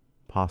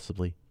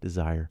possibly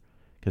desire,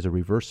 because a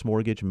reverse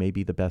mortgage may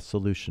be the best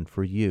solution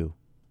for you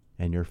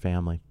and your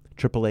family.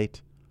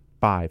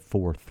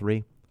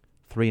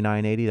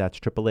 888-543-3980. That's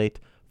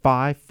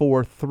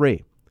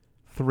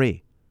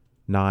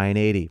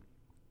 888-543-3980.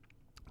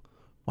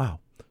 Wow,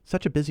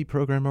 such a busy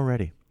program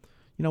already.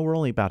 You know, we're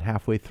only about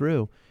halfway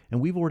through,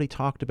 and we've already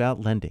talked about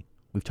lending.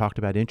 We've talked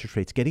about interest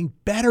rates getting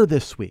better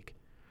this week.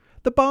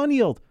 The bond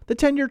yield, the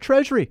 10-year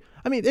treasury,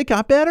 I mean, it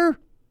got better.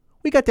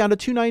 We got down to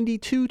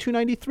 292,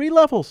 293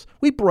 levels.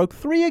 We broke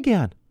 3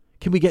 again.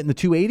 Can we get in the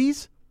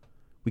 280s?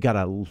 We got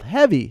a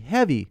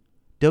heavy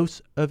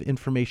dose of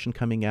information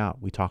coming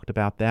out. We talked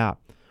about that.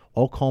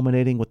 all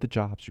culminating with the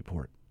jobs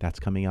report. That's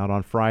coming out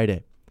on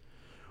Friday.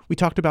 We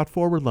talked about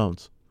forward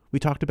loans. We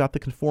talked about the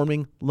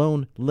conforming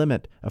loan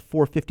limit of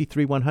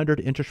 453-100,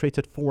 interest rates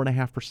at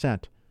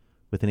 4.5%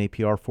 with an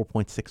APR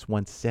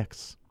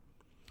 4.616.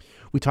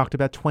 We talked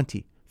about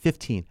 20,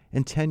 15,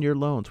 and 10-year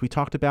loans. We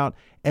talked about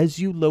as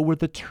you lower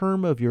the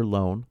term of your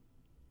loan,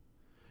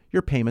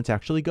 your payments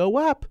actually go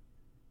up,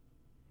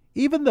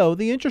 even though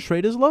the interest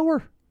rate is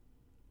lower.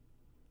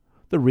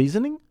 The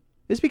reasoning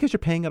is because you're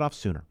paying it off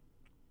sooner.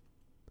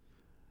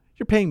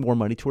 You're paying more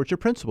money towards your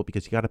principal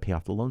because you got to pay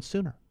off the loan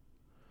sooner.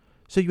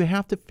 So you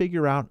have to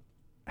figure out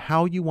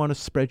how you want to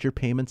spread your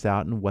payments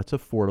out and what's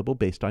affordable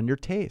based on your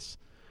tastes.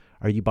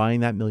 Are you buying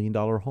that $1 million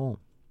home?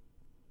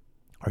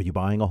 Are you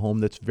buying a home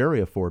that's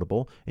very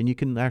affordable and you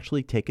can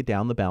actually take it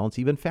down the balance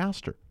even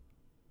faster?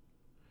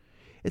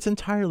 It's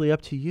entirely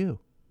up to you.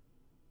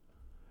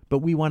 But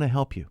we want to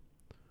help you.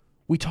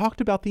 We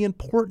talked about the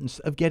importance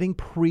of getting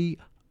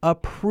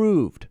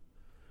pre-approved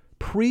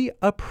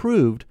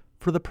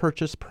for the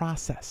purchase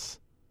process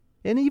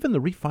and even the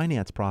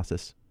refinance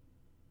process,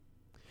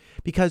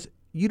 because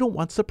you don't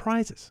want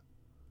surprises.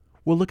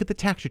 We'll look at the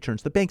tax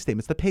returns, the bank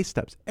statements, the pay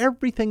stubs,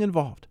 everything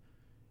involved.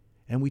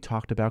 And we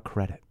talked about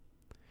credit.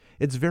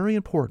 It's very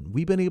important.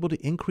 We've been able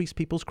to increase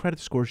people's credit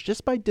scores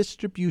just by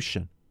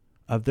distribution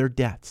of their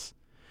debts,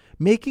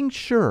 making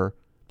sure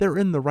they're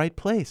in the right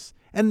place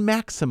and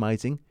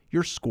maximizing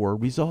your score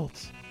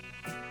results.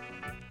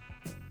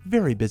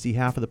 Very busy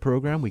half of the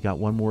program. We got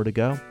one more to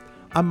go.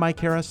 I'm Mike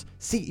Harris,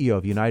 CEO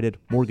of United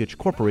Mortgage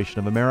Corporation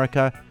of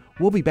America.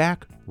 We'll be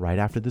back right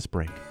after this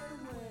break.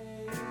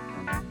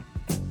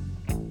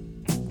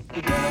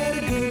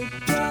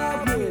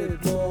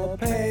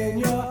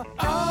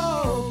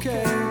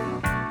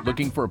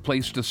 Looking for a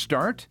place to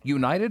start?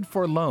 United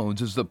for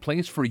Loans is the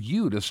place for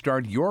you to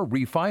start your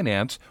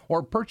refinance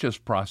or purchase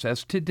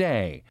process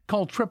today.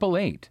 Call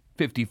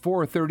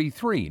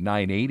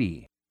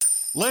 888-5433-980.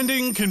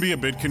 Lending can be a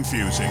bit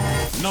confusing.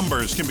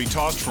 Numbers can be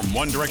tossed from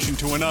one direction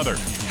to another.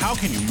 How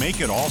can you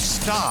make it all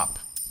stop?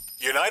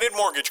 United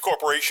Mortgage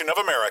Corporation of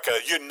America,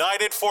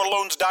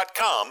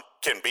 UnitedForLoans.com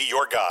can be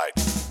your guide.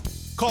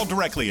 Call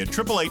directly at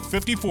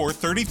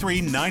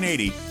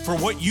 888-5433-980 for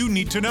what you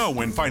need to know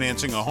when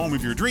financing a home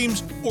of your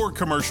dreams or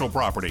commercial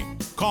property.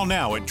 Call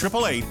now at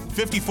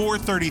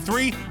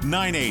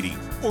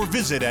 888-5433-980 or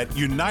visit at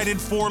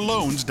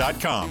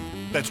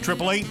UnitedForLoans.com. That's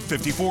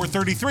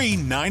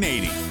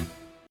 888-5433-980.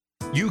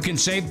 You can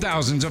save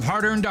thousands of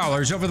hard-earned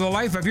dollars over the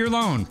life of your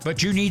loan,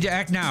 but you need to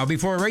act now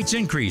before rates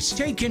increase.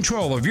 Take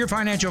control of your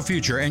financial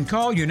future and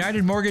call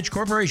United Mortgage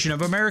Corporation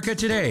of America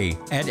today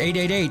at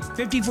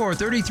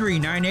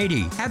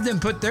 888-5433-980. Have them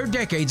put their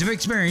decades of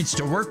experience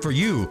to work for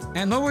you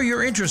and lower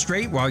your interest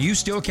rate while you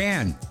still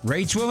can.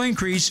 Rates will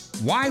increase.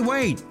 Why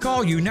wait?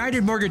 Call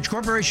United Mortgage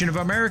Corporation of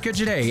America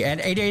today at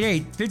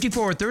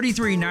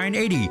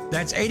 888-5433-980.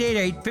 That's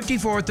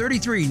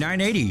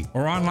 888-5433-980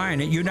 or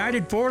online at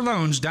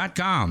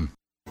UnitedForLoans.com.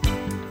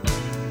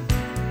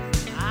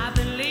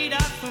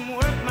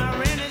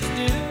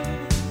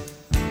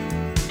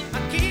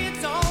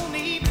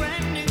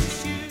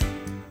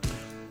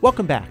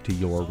 Welcome back to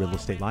Your Real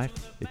Estate Life.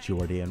 It's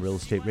your day in real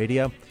estate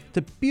radio. It's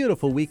a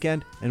beautiful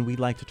weekend, and we'd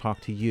like to talk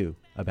to you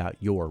about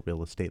your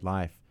real estate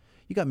life.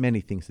 You got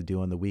many things to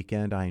do on the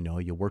weekend. I know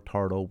you worked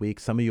hard all week.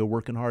 Some of you are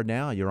working hard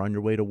now. You're on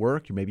your way to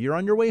work. Maybe you're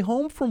on your way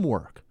home from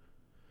work.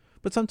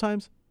 But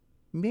sometimes,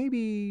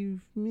 maybe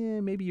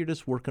you're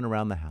just working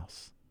around the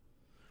house.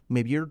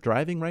 Maybe you're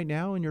driving right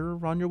now and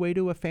you're on your way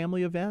to a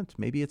family event.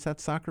 Maybe it's that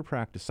soccer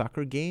practice,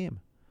 soccer game.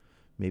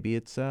 Maybe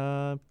it's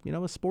a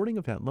sporting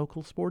event,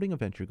 local sporting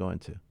event you're going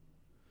to.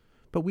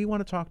 But we want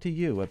to talk to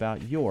you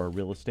about your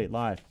real estate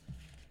life.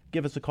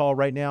 Give us a call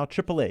right now,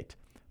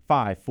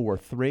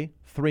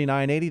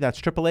 888-543-3980. That's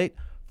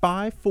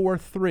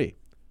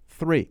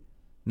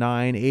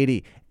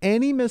 888-543-3980.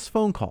 Any missed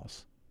phone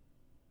calls,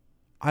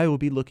 I will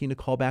be looking to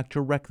call back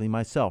directly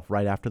myself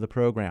right after the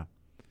program.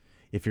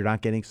 If you're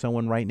not getting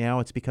someone right now,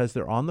 it's because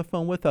they're on the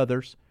phone with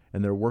others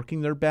and they're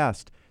working their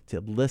best to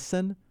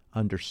listen,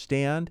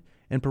 understand,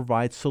 and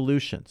provide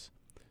solutions.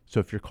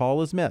 So if your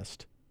call is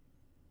missed,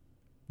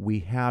 we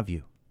have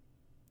you.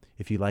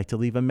 If you'd like to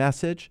leave a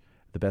message,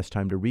 the best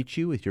time to reach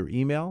you is your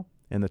email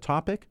and the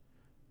topic.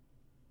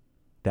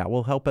 That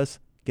will help us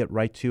get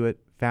right to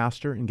it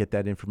faster and get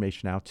that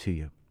information out to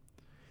you.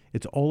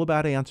 It's all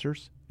about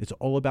answers, it's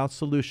all about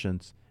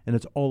solutions, and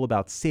it's all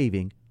about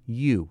saving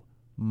you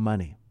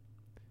money.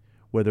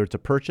 Whether it's a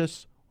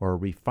purchase or a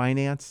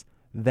refinance,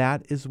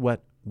 that is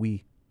what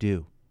we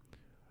do.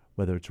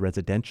 Whether it's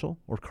residential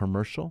or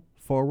commercial,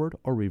 forward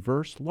or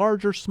reverse,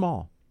 large or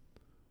small,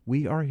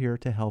 we are here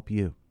to help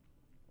you.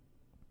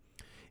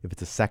 If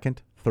it's a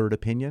second, third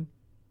opinion,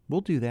 we'll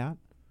do that.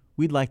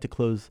 We'd like to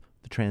close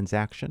the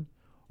transaction.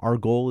 Our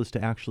goal is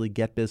to actually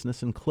get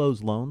business and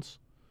close loans.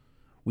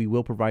 We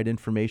will provide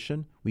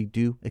information. We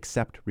do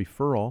accept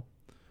referral.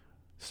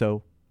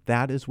 So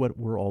that is what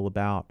we're all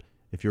about.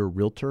 If you're a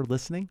realtor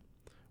listening,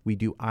 we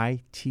do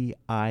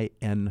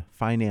ITIN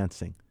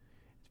financing.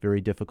 Very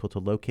difficult to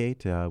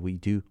locate. We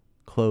do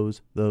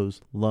close those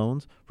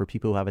loans for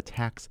people who have a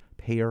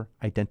taxpayer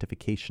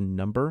identification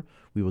number.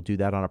 We will do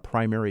that on a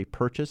primary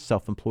purchase,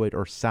 self-employed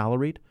or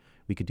salaried.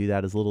 We could do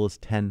that as little as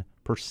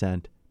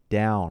 10%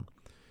 down.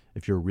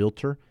 If you're a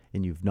realtor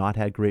and you've not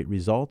had great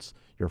results,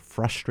 you're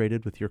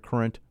frustrated with your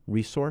current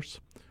resource,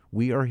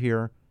 we are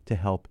here to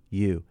help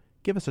you.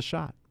 Give us a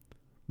shot.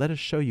 Let us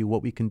show you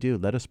what we can do.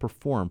 Let us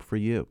perform for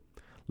you.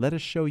 Let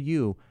us show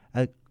you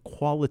a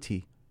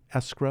quality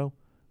escrow,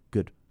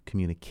 good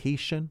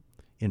communication,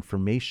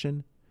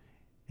 information,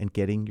 and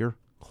getting your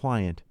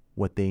client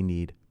what they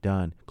need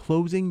done.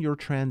 Closing your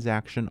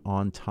transaction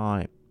on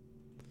time.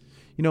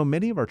 You know,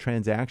 many of our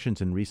transactions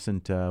in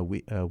recent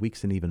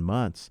weeks and even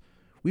months,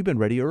 we've been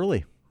ready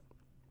early.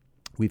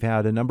 We've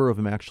had a number of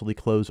them actually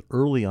close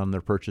early on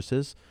their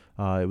purchases.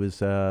 It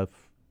was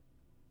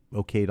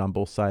okayed on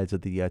both sides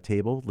of the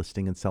table,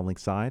 listing and selling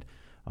side,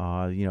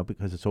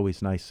 because it's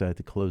always nice to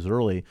close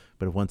early.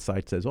 But if one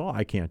side says, oh,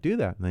 I can't do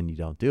that, then you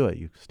don't do it.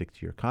 You stick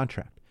to your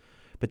contract.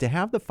 But to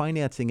have the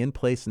financing in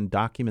place and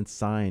documents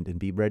signed and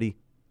be ready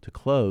to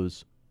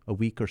close a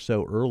week or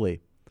so early,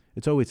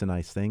 it's always a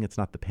nice thing. It's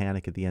not the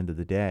panic at the end of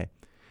the day.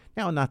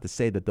 Now, not to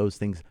say that those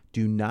things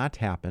do not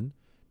happen,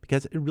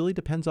 because it really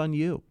depends on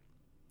you.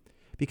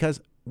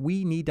 Because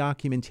we need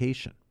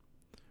documentation.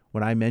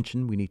 When I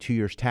mentioned we need 2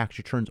 years tax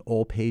returns,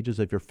 all pages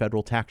of your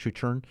federal tax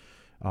return,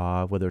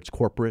 whether it's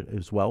corporate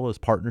as well as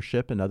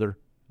partnership and other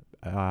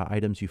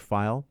items you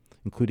file,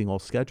 including all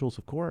schedules,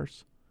 of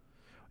course.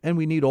 And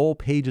we need all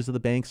pages of the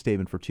bank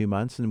statement for 2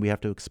 months, and we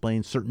have to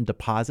explain certain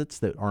deposits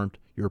that aren't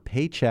your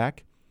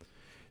paycheck.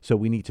 So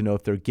we need to know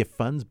if they're gift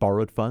funds,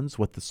 borrowed funds,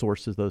 what the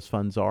sources of those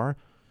funds are.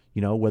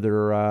 You know,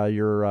 whether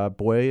your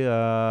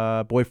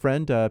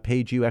boyfriend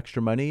paid you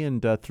extra money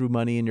and threw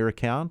money in your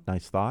account,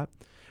 nice thought,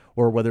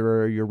 or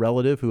whether your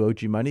relative who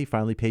owed you money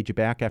finally paid you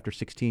back after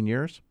 16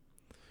 years.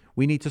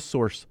 We need to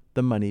source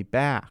the money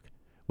back,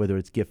 whether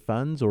it's gift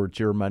funds or it's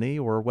your money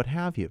or what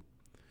have you.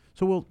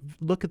 So we'll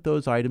look at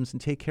those items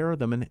and take care of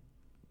them and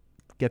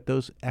get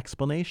those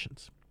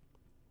explanations.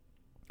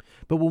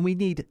 But when we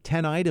need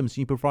 10 items and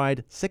you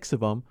provide 6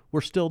 of them,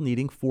 we're still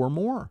needing 4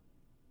 more.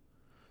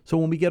 So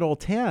when we get all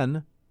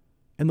 10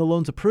 and the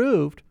loan's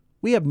approved,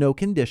 we have no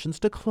conditions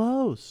to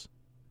close.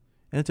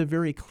 And it's a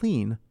very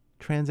clean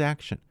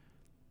transaction.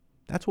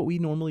 That's what we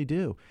normally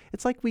do.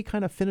 It's like we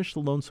kind of finish the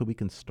loan so we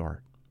can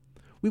start.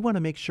 We want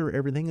to make sure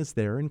everything is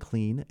there and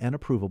clean and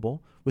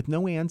approvable with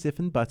no ands, if,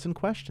 and buts and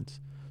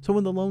questions. So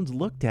when the loan's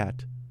looked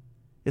at,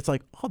 it's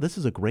like, oh, this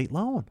is a great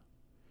loan.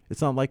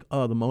 It's not like,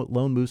 oh, the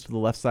loan moves to the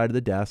left side of the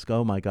desk.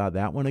 Oh, my God,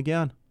 that one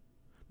again.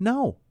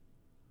 No,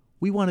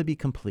 we want to be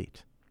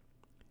complete.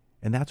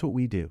 And that's what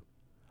we do.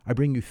 I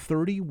bring you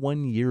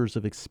 31 years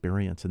of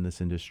experience in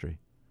this industry.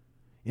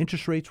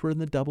 Interest rates were in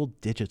the double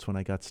digits when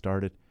I got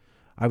started.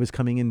 I was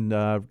coming in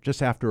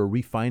just after a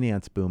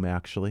refinance boom,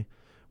 actually.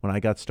 When I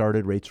got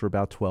started, rates were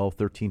about 12,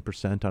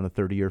 13% on a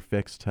 30-year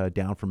fixed,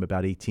 down from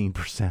about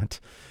 18%.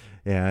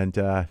 And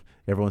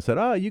everyone said,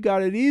 oh, you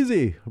got it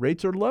easy.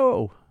 Rates are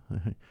low.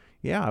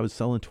 Yeah, I was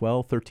selling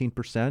 12,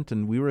 13%,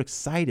 and we were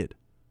excited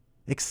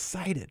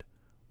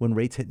when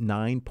rates hit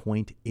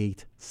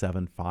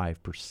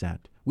 9.875%.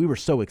 We were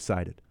so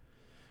excited.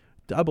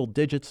 Double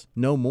digits,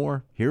 no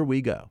more. Here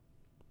we go.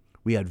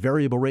 We had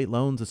variable rate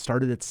loans that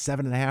started at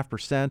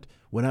 7.5%,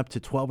 went up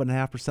to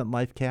 12.5%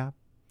 life cap.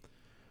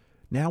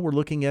 Now we're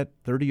looking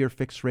at 30-year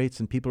fixed rates,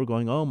 and people are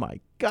going, oh my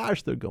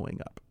gosh, they're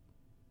going up.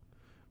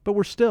 But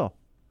we're still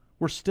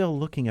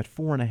looking at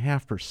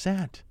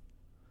 4.5%.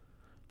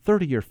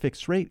 30-year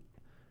fixed rate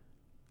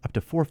up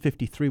to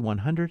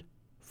 453,100,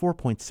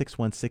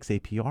 4.616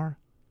 APR,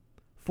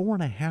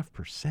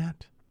 4.5%.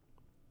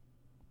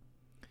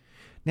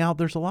 Now,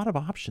 there's a lot of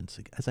options,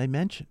 as I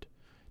mentioned.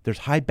 There's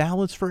high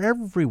balance for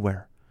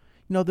everywhere.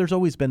 You know, there's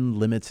always been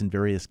limits in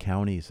various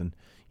counties, and,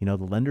 you know,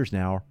 the lenders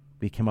now,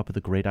 we came up with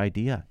a great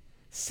idea.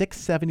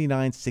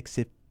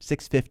 $679,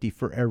 $650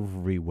 for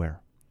everywhere.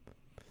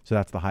 So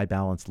that's the high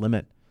balance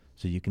limit.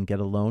 So you can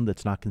get a loan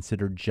that's not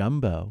considered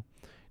jumbo.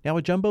 Now,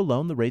 a jumbo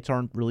loan, the rates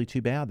aren't really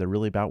too bad. They're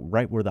really about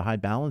right where the high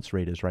balance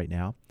rate is right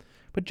now.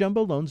 But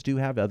jumbo loans do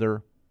have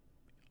other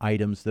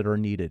items that are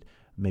needed.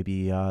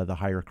 Maybe the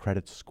higher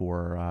credit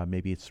score,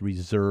 maybe it's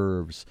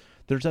reserves.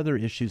 There's other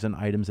issues and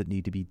items that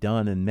need to be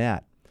done and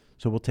met.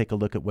 So we'll take a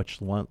look at which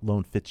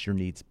loan fits your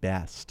needs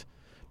best.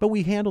 But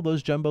we handle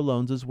those jumbo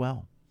loans as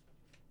well.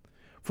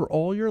 For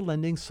all your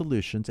lending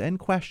solutions and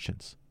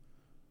questions,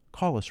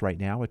 call us right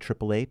now at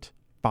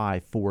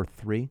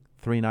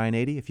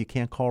 888-543-3980. If you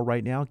can't call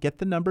right now, get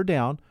the number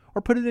down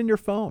or put it in your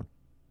phone.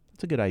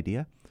 That's a good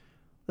idea.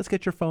 Let's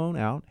get your phone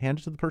out, hand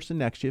it to the person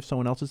next to you if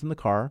someone else is in the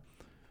car.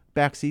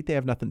 Backseat, they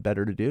have nothing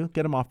better to do.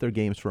 Get them off their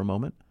games for a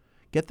moment.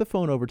 Get the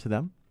phone over to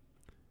them.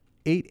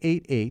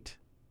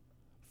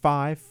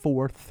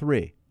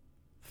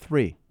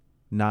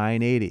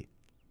 888-543-3980.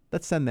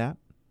 Let's send that.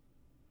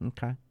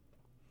 Okay.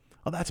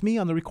 Oh, that's me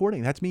on the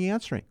recording. That's me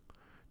answering.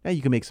 Now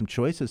you can make some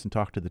choices and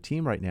talk to the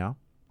team right now.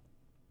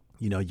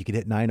 You know, you could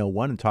hit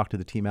 901 and talk to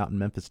the team out in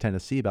Memphis,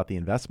 Tennessee about the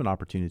investment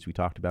opportunities we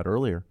talked about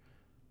earlier.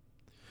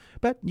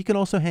 But you can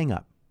also hang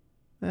up.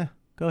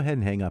 Go ahead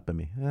and hang up on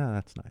me. Yeah,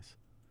 that's nice.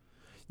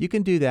 You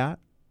can do that,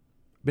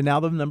 but now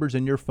the number's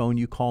in your phone.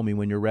 You call me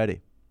when you're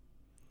ready.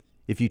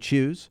 If you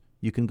choose,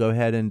 you can go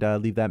ahead and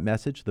leave that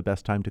message, the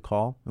best time to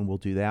call, and we'll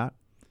do that.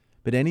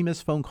 But any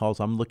missed phone calls,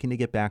 I'm looking to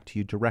get back to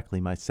you directly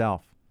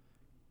myself,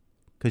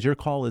 because your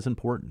call is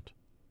important.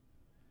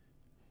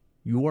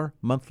 Your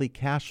monthly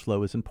cash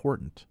flow is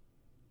important.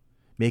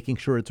 Making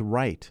sure it's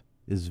right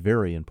is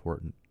very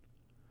important.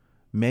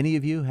 Many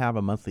of you have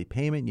a monthly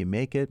payment, you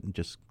make it and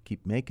just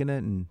keep making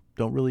it and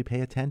don't really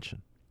pay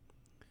attention.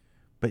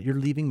 But you're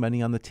leaving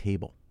money on the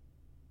table.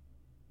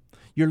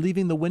 You're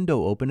leaving the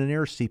window open and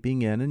air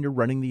seeping in, and you're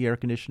running the air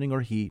conditioning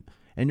or heat,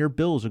 and your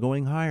bills are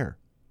going higher.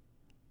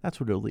 That's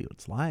what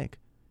it's like.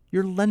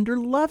 Your lender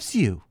loves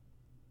you.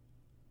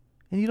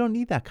 And you don't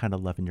need that kind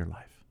of love in your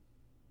life.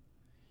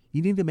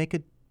 You need to make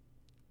a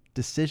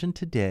decision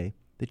today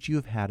that you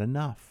have had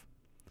enough.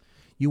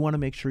 You want to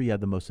make sure you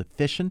have the most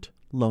efficient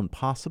loan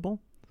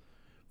possible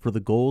for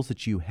the goals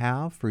that you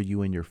have for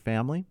you and your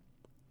family,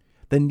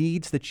 the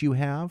needs that you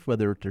have,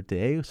 whether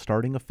today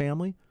starting a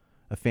family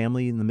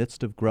in the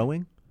midst of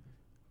growing,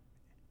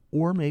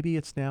 or maybe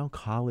it's now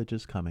college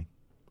is coming.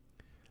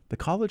 The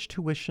college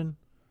tuition,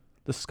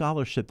 the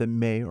scholarship that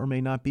may or may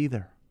not be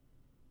there.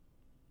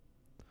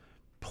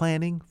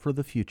 Planning for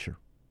the future.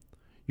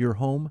 Your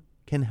home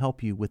can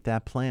help you with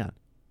that plan,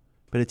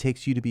 but it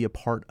takes you to be a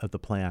part of the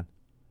plan,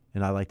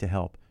 and I like to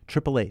help.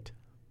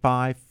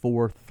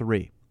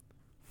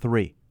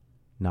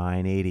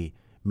 888-543-3980.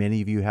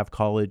 Many of you have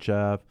college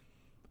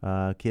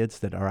kids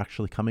that are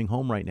actually coming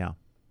home right now.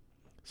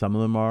 Some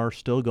of them are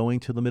still going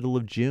to the middle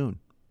of June.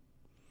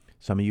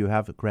 Some of you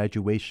have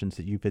graduations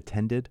that you've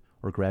attended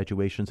or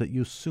graduations that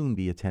you'll soon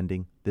be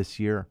attending this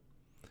year.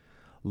 A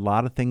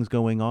lot of things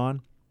going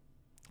on.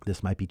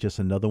 This might be just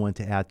another one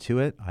to add to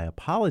it. I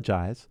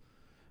apologize,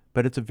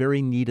 but it's a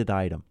very needed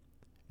item.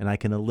 And I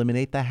can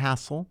eliminate the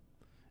hassle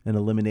and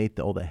eliminate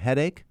all the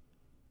headache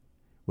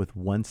with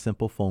one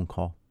simple phone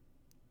call.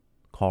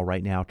 Call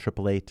right now,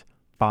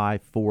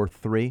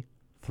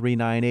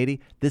 888-543-3980.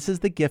 This is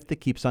the gift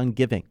that keeps on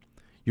giving.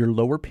 Your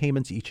lower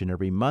payments each and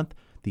every month,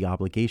 the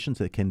obligations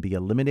that can be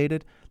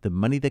eliminated, the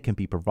money that can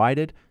be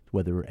provided,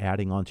 whether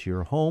adding onto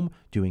your home,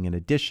 doing an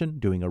addition,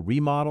 doing a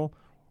remodel,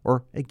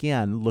 or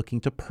again,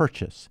 looking to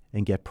purchase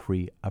and get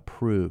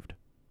pre-approved.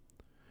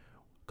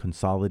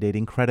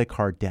 Consolidating credit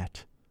card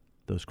debt.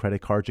 Those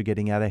credit cards are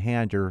getting out of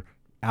hand. You're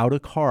out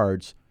of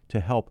cards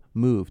to help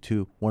move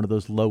to one of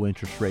those low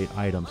interest rate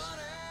items.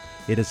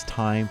 It is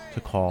time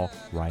to call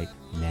right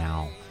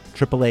now.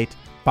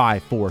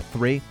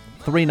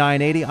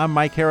 888-543-3980. I'm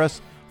Mike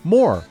Harris.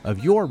 More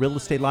of your real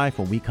estate life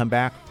when we come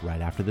back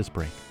right after this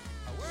break.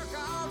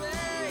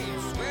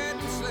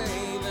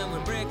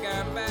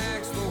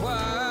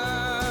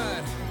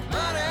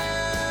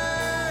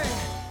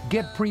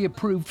 Get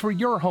pre-approved for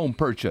your home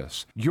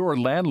purchase. Your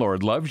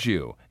landlord loves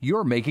you.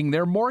 You're making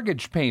their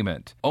mortgage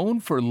payment. Own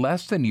for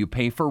less than you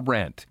pay for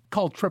rent.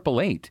 Call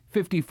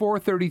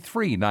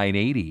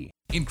 888-543-3980.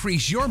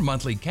 Increase your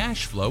monthly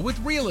cash flow with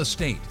real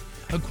estate.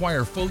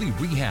 Acquire fully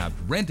rehabbed,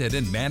 rented,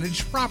 and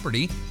managed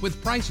property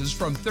with prices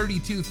from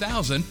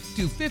 $32,000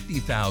 to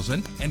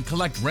 $50,000 and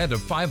collect rent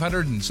of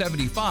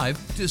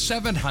 $575 to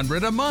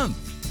 $700 a month.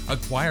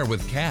 Acquire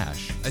with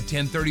cash, a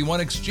 1031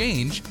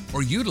 exchange,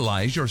 or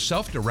utilize your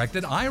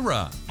self-directed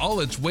IRA. All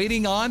it's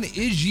waiting on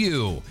is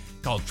you.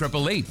 Call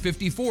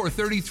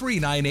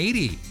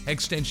 888-543-3980,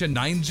 extension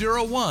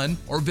 901,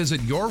 or visit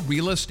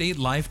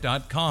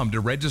yourrealestatelife.com to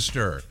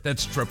register.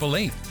 That's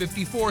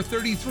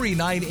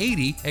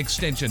 888-543-3980,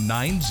 extension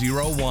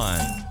 901.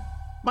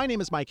 My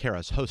name is Mike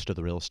Harris, host of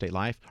The Real Estate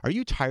Life. Are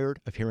you tired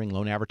of hearing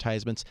loan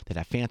advertisements that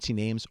have fancy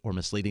names or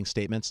misleading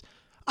statements?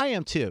 I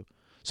am too.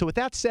 So with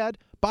that said,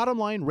 bottom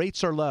line,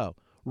 rates are low.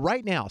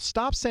 Right now,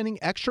 stop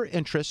sending extra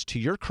interest to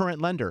your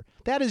current lender.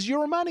 That is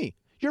your money.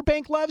 Your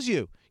bank loves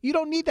you. You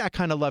don't need that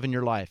kind of love in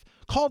your life.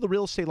 Call The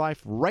Real Estate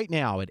Life right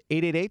now at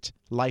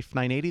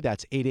 888-LIFE-980.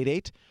 That's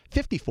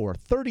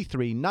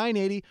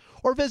 888-543-3980.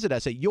 Or visit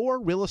us at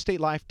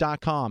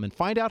yourrealestatelife.com and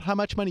find out how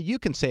much money you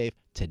can save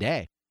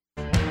today.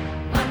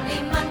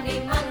 Money,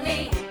 money,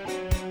 money.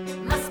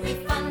 Must be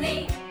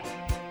funny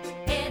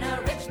in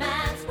a rich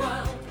man's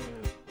world.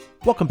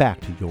 Welcome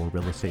back to Your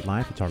Real Estate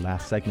Life. It's our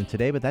last segment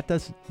today, but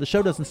the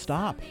show doesn't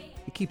stop.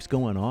 It keeps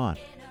going on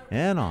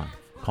and on.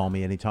 Call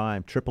me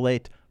anytime.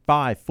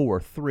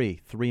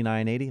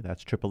 888-543-3980.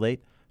 That's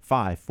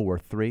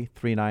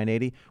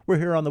 888-543-3980. We're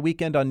here on the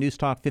weekend on News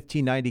Talk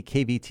 1590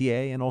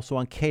 KVTA and also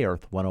on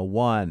K-Earth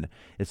 101.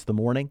 It's the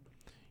morning.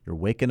 You're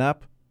waking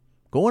up,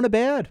 going to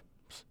bed.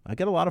 I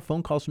get a lot of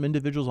phone calls from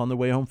individuals on their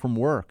way home from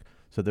work.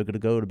 So they're going to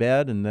go to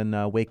bed and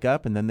then wake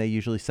up, and then they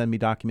usually send me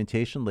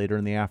documentation later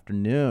in the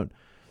afternoon.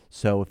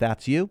 So if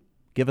that's you,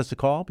 give us a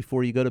call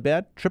before you go to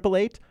bed.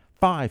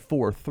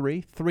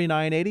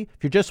 888-543-3980. If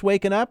you're just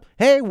waking up,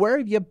 hey, where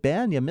have you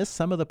been? You missed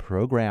some of the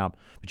program.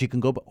 But you can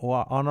go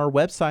on our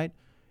website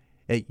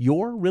at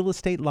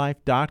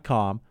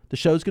yourrealestatelife.com. The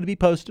show's going to be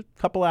posted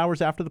a couple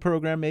hours after the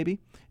program, maybe.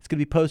 It's going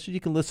to be posted. You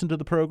can listen to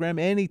the program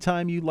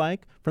anytime you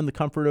like from the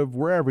comfort of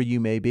wherever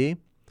you may be.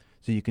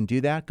 So you can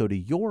do that. Go to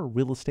Your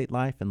Real Estate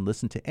Life and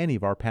listen to any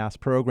of our past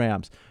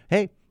programs.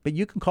 Hey, but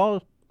you can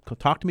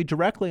talk to me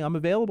directly. I'm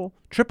available.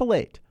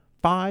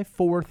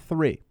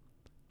 888-543-3980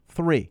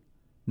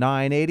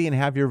 and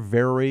have your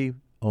very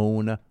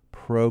own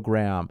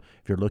program.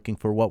 If you're looking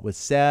for what was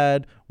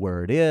said,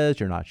 where it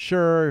is, you're not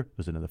sure,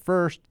 was it in the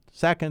first,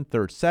 second,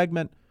 third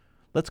segment,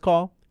 let's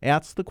call,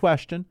 ask the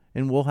question,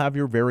 and we'll have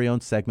your very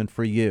own segment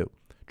for you.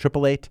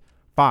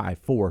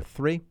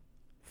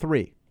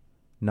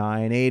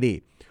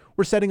 888-543-3980.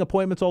 We're setting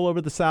appointments all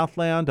over the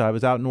Southland. I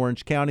was out in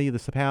Orange County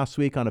this past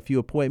week on a few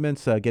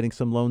appointments, getting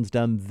some loans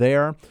done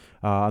there.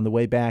 On the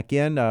way back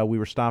in, we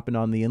were stopping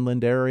on the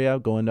inland area,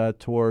 going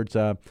towards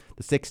the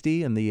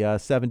 60 and the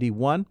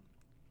 71.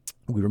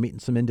 We were meeting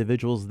some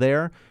individuals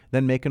there,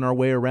 then making our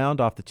way around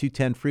off the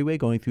 210 freeway,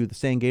 going through the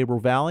San Gabriel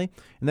Valley,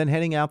 and then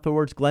heading out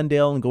towards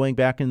Glendale and going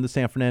back into the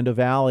San Fernando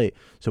Valley.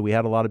 So we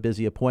had a lot of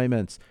busy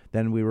appointments.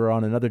 Then we were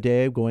on another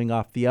day going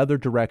off the other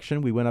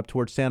direction. We went up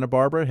towards Santa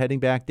Barbara, heading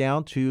back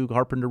down to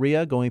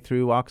Carpinteria, going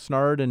through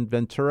Oxnard and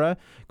Ventura,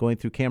 going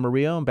through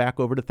Camarillo and back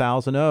over to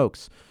Thousand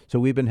Oaks. So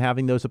we've been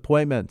having those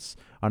appointments.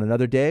 On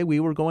another day, we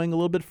were going a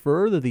little bit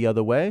further the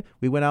other way.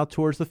 We went out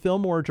towards the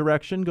Fillmore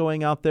direction,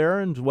 going out there,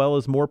 as well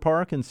as Moore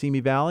Park and Simi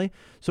Valley.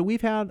 So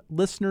we've had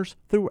listeners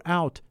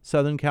throughout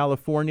Southern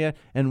California,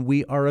 and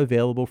we are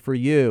available for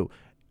you.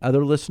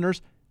 Other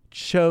listeners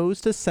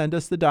chose to send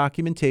us the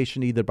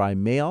documentation either by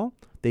mail,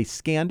 they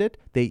scanned it,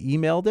 they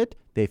emailed it,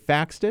 they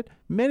faxed it,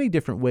 many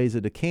different ways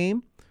that it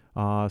came.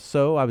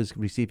 So I was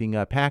receiving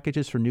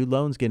packages for new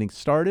loans getting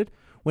started.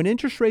 When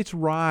interest rates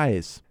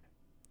rise,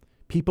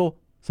 people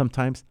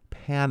sometimes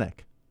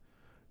panic.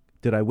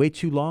 Did I wait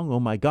too long? Oh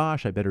my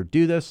gosh, I better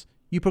do this.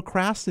 You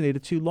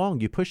procrastinated too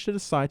long. You pushed it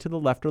aside to the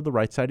left or the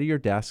right side of your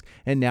desk,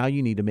 and now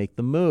you need to make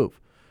the move.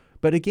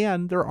 But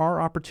again, there are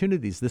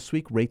opportunities. This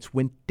week, rates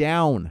went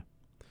down.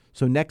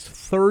 So next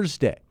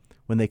Thursday,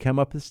 when they come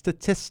up with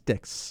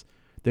statistics,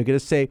 they're going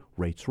to say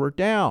rates were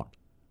down.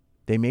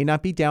 They may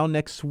not be down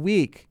next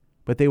week,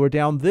 but they were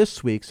down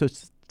this week. So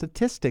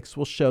statistics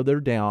will show they're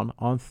down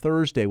on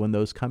Thursday when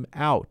those come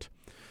out.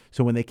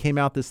 So when they came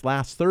out this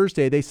last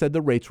Thursday, they said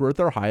the rates were at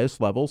their highest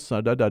levels.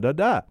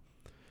 The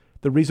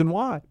reason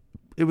why?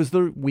 It was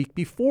the week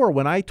before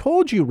when I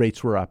told you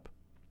rates were up.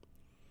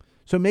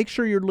 So make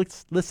sure you're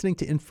listening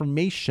to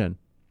information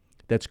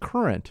that's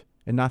current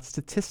and not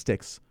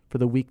statistics for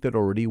the week that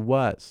already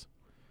was,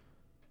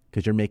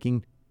 because you're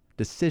making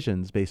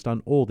decisions based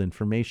on old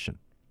information.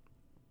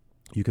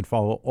 You can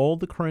follow all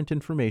the current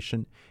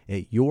information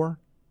at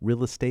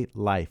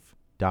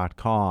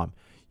yourrealestatelife.com.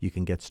 You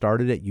can get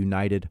started at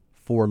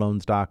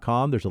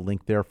UnitedForLoans.com. There's a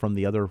link there from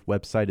the other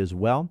website as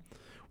well,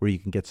 where you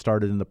can get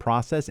started in the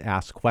process,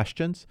 ask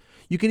questions.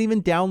 You can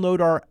even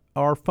download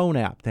our phone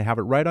app to have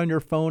it right on your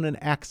phone and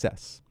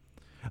access.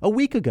 A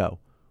week ago,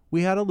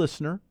 we had a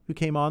listener who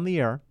came on the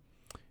air,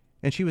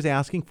 and she was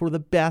asking for the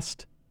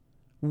best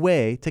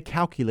way to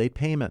calculate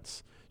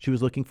payments. She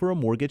was looking for a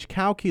mortgage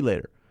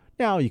calculator.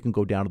 Now, you can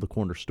go down to the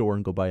corner store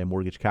and go buy a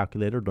mortgage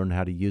calculator, learn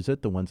how to use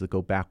it, the ones that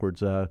go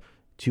backwards to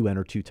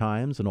enter 2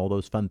 times and all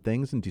those fun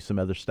things, and do some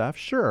other stuff,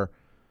 sure.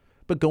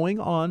 But going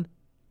on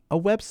a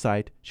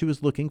website, she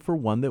was looking for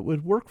one that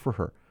would work for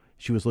her.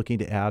 She was looking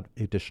to add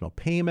additional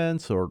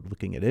payments or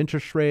looking at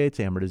interest rates,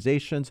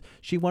 amortizations.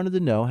 She wanted to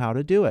know how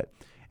to do it.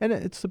 And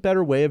it's a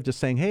better way of just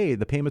saying, hey,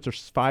 the payments are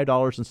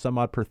 $5 and some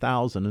odd per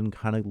thousand, and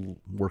kind of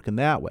working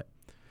that way.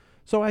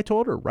 So I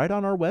told her right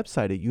on our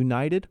website at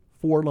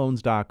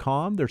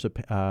UnitedForLoans.com, there's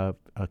a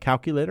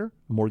calculator,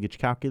 a mortgage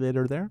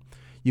calculator there.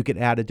 You can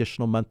add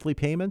additional monthly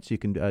payments. You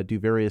can do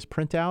various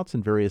printouts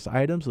and various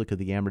items. Look at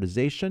the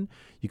amortization.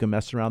 You can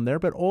mess around there.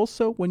 But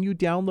also, when you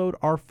download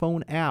our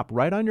phone app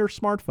right on your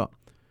smartphone,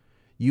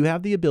 you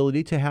have the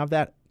ability to have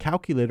that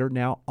calculator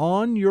now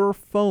on your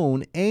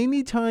phone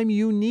anytime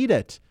you need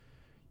it.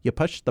 You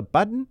push the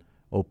button,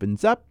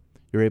 opens up.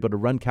 You're able to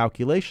run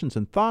calculations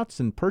and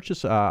thoughts and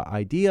purchase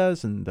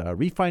ideas and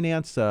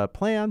refinance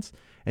plans,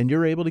 and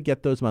you're able to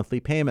get those monthly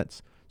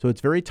payments. So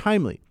it's very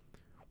timely.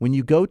 When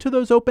you go to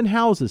those open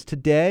houses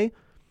today,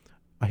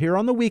 here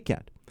on the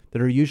weekend,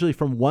 that are usually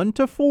from 1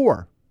 to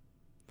 4,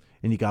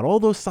 and you got all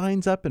those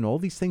signs up and all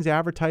these things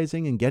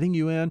advertising and getting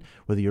you in,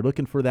 whether you're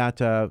looking for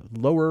that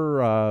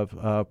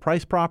lower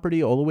price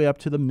property all the way up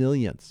to the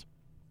millions.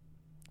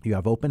 You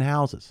have open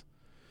houses.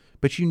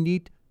 But you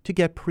need to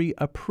get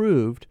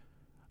pre-approved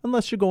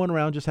unless you're going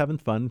around just having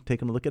fun,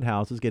 taking a look at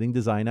houses, getting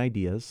design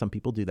ideas. Some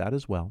people do that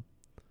as well.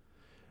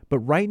 But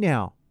right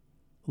now,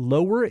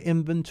 lower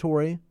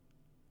inventory,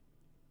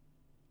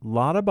 a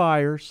lot of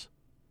buyers,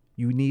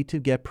 you need to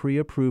get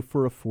pre-approved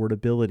for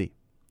affordability.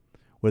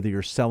 Whether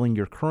you're selling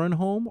your current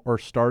home or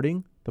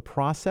starting the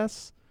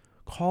process,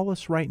 call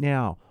us right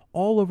now.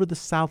 All over the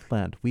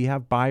Southland, we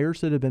have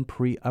buyers that have been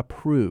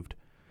pre-approved.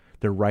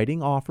 They're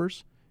writing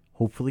offers,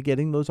 hopefully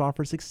getting those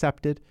offers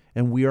accepted,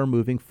 and we are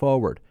moving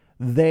forward.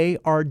 They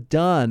are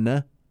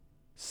done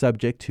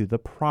subject to the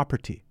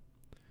property.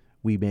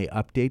 We may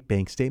update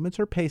bank statements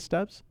or pay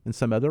stubs and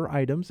some other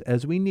items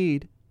as we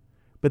need,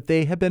 but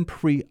they have been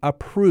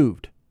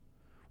pre-approved.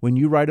 When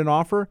you write an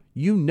offer,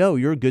 you know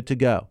you're good to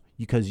go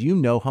because you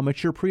know how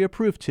much you're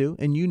pre-approved to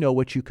and you know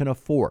what you can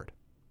afford.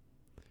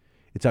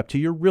 It's up to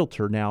your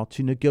realtor now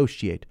to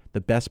negotiate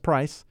the best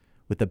price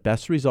with the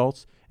best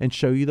results and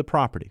show you the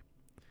property.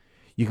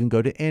 You can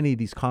go to any of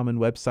these common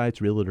websites,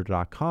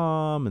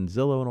 realtor.com and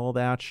Zillow and all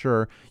that.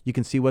 Sure, you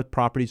can see what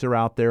properties are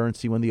out there and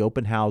see when the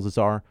open houses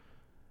are.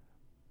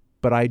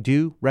 But I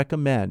do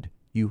recommend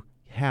you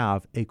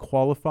have a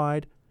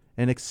qualified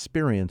and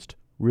experienced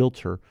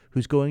realtor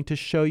who's going to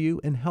show you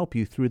and help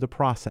you through the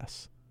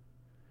process.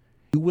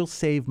 You will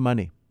save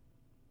money.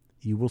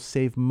 You will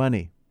save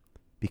money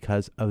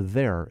because of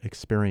their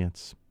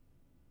experience.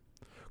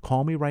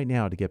 Call me right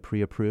now to get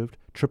pre-approved.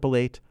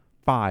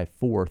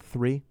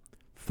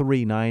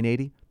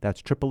 888-543-3980.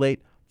 That's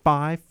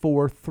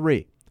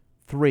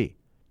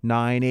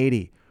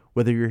 888-543-3980.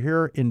 Whether you're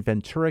here in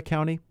Ventura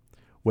County,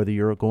 whether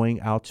you're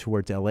going out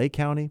towards LA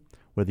County,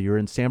 whether you're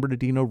in San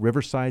Bernardino,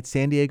 Riverside,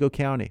 San Diego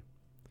County,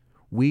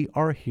 we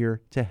are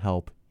here to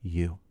help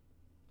you.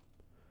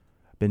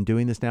 I've been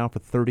doing this now for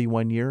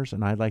 31 years,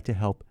 and I'd like to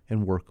help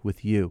and work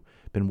with you.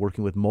 Been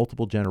working with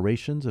multiple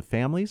generations of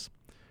families,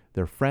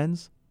 their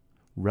friends,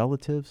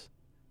 relatives,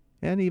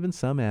 and even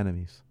some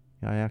enemies.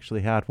 I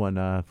actually had one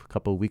a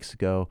couple of weeks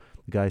ago.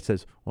 The guy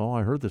says, well,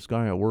 I heard this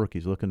guy at work.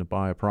 He's looking to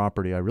buy a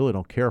property. I really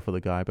don't care for the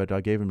guy, but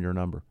I gave him your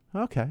number.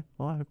 Okay,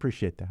 well, I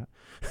appreciate that.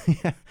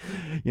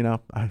 You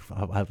know,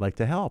 I'd like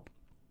to help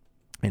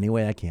any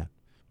way I can.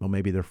 Well,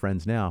 maybe they're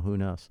friends now. Who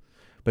knows?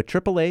 But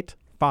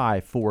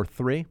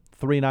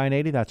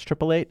 888-543-3980. That's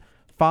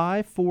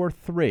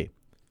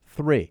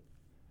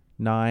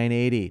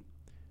 888-543-3980.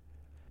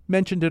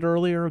 Mentioned it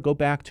earlier, go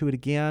back to it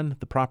again.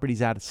 The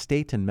property's out of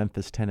state in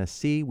Memphis,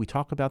 Tennessee. We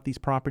talk about these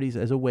properties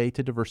as a way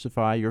to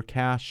diversify your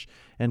cash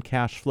and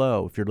cash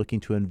flow. If you're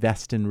looking to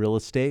invest in real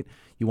estate,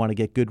 you want to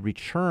get good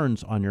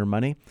returns on your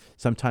money.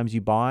 Sometimes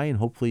you buy and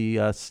hopefully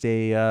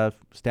stay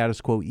status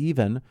quo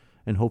even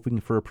and hoping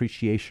for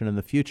appreciation in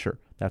the future.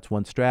 That's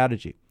one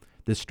strategy.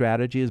 This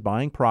strategy is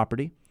buying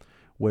property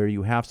where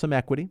you have some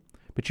equity,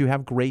 but you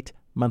have great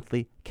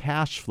monthly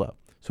cash flow.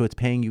 So it's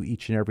paying you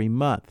each and every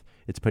month.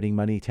 It's putting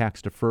money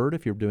tax deferred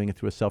if you're doing it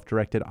through a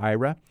self-directed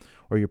IRA,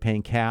 or you're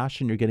paying cash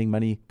and you're getting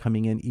money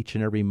coming in each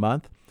and every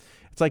month.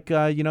 It's like,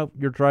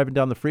 you're driving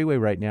down the freeway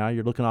right now.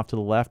 You're looking off to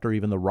the left or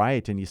even the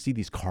right, and you see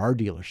these car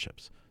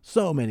dealerships.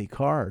 So many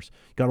cars.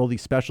 Got all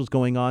these specials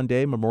going on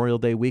Memorial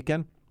Day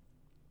weekend.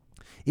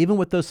 Even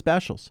with those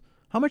specials,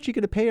 how much are you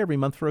going to pay every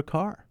month for a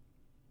car?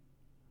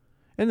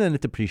 And then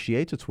it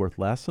depreciates. It's worth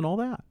less and all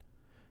that.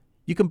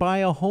 You can buy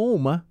a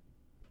home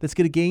that's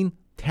going to gain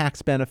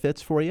tax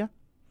benefits for you.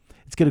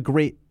 It's going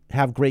to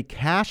have great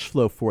cash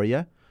flow for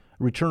you,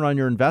 return on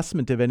your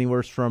investment of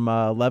anywhere from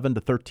 11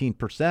 to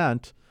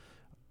 13%,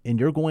 and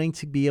you're going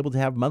to be able to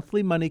have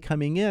monthly money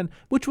coming in,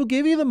 which will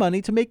give you the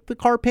money to make the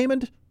car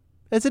payment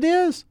as it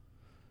is.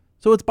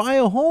 So it's buy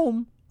a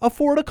home,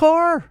 afford a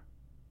car.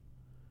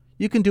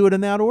 You can do it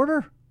in that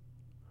order.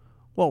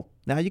 Well,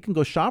 now you can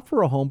go shop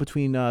for a home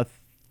between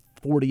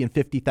 $40,000 and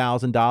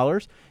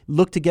 $50,000.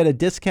 Look to get a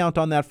discount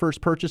on that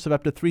first purchase of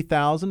up to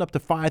 $3,000, up to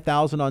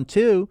 $5,000 on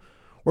two.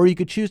 Or you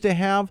could choose to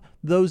have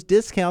those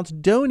discounts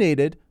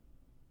donated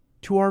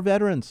to our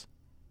veterans,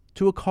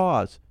 to a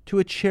cause, to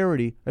a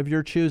charity of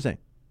your choosing.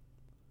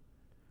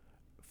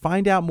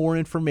 Find out more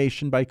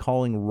information by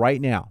calling right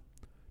now.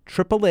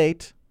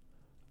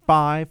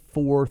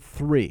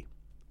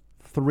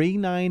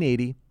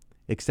 888-543-3980,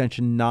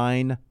 extension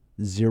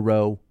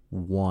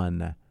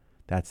 901.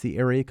 That's the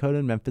area code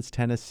in Memphis,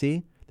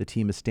 Tennessee. The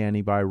team is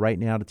standing by right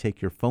now to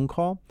take your phone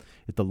call.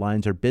 If the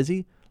lines are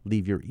busy,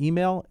 leave your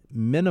email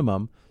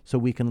minimum so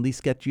we can at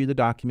least get you the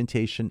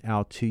documentation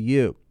out to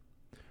you.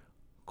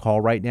 Call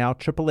right now,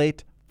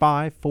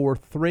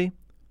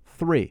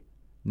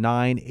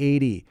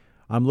 888-543-3980.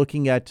 I'm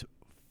looking at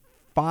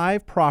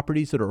 5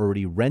 properties that are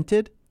already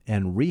rented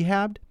and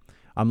rehabbed.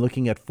 I'm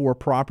looking at 4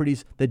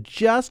 properties that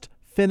just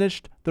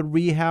finished the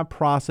rehab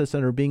process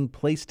and are being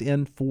placed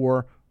in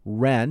for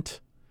rent.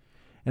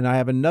 And I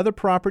have another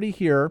property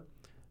here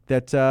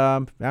that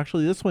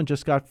actually this one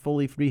just got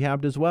fully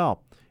rehabbed as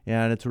well,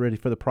 and it's ready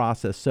for the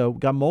process. So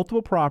got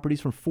multiple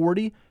properties from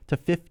 $40,000 to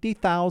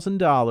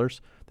 $50,000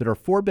 that are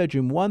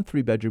 4-bedroom 1,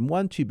 3-bedroom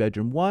 1,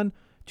 2-bedroom 1,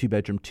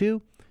 2-bedroom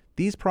 2.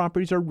 These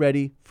properties are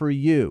ready for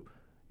you.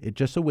 It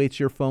just awaits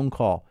your phone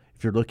call.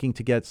 If you're looking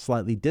to get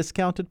slightly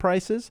discounted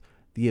prices,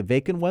 the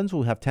vacant ones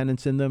will have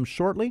tenants in them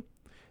shortly.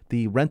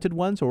 The rented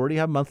ones already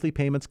have monthly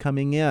payments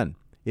coming in.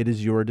 It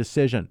is your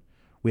decision.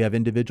 We have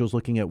individuals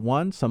looking at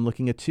 1, some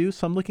looking at 2,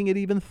 some looking at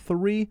even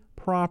 3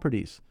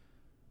 properties.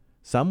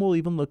 Some will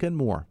even look at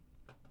more.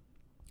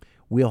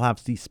 We'll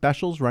have these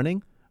specials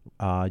running.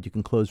 You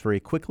can close very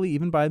quickly,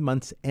 even by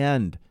month's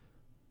end.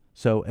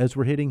 So as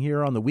we're hitting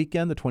here on the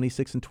weekend, the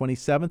 26th and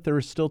 27th, there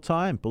is still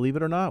time. Believe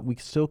it or not, we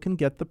still can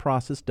get the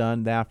process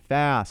done that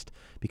fast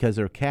because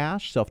they're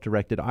cash,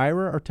 self-directed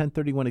IRA, or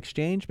 1031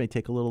 exchange. May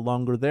take a little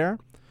longer there.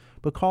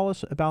 But call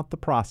us about the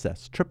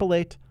process.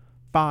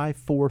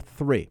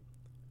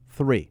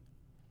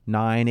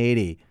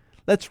 888-543-3980.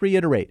 Let's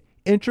reiterate.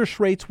 Interest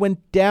rates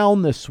went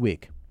down this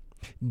week.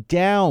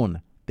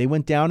 Down. They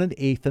went down an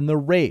eighth in the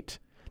rate.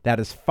 That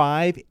is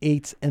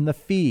 5/8 in the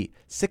fee.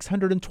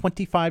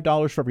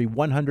 $625 for every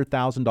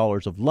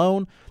 $100,000 of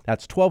loan.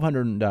 That's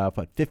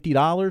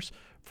 $1,250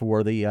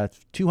 for the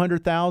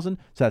 $200,000.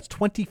 So that's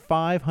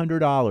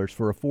 $2,500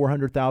 for a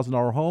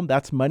 $400,000 home.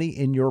 That's money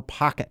in your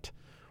pocket,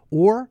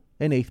 or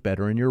an eighth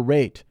better in your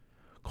rate.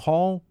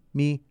 Call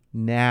me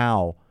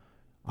now.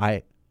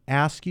 I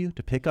ask you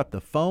to pick up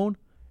the phone,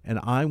 and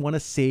I want to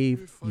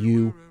save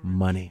you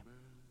money.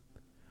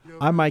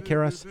 I'm Mike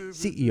Harris,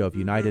 CEO of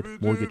United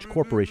Mortgage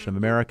Corporation of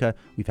America.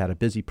 We've had a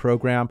busy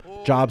program.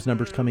 Jobs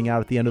numbers coming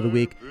out at the end of the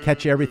week.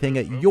 Catch everything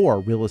at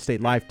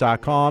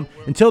yourrealestatelife.com.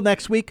 Until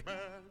next week,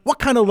 what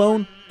kind of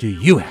loan do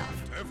you have?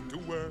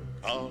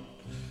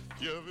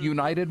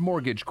 United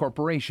Mortgage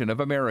Corporation of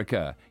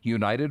America,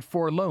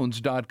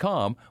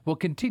 UnitedForLoans.com will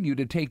continue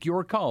to take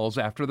your calls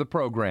after the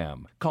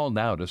program. Call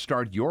now to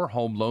start your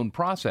home loan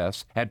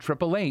process at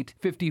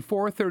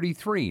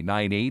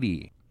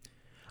 888-5433-980.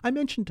 I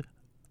mentioned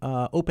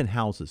open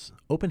houses.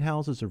 Open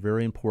houses are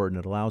very important.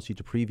 It allows you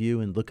to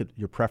preview and look at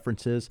your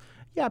preferences.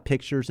 Yeah,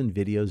 pictures and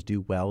videos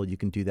do well. You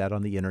can do that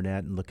on the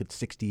internet and look at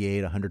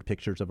 68, 100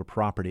 pictures of a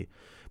property.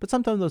 But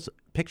sometimes those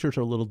pictures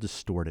are a little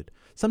distorted.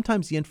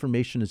 Sometimes the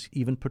information is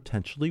even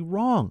potentially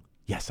wrong.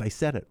 Yes, I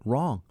said it,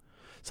 wrong.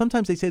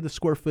 Sometimes they say the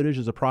square footage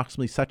is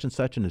approximately such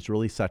and it's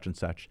really such and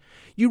such.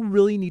 You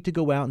really need to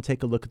go out and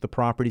take a look at the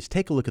properties.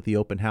 Take a look at the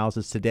open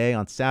houses today,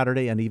 on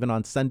Saturday, and even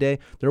on Sunday.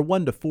 They're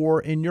 1 to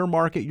 4 in your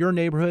market, your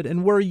neighborhood,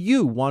 and where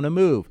you want to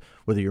move.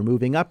 Whether you're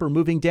moving up or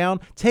moving down,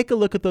 take a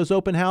look at those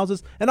open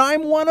houses, and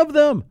I'm one of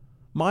them.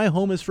 My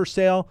home is for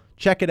sale.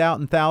 Check it out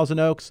in Thousand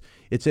Oaks.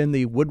 It's in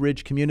the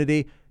Woodridge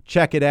community.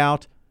 Check it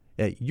out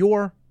at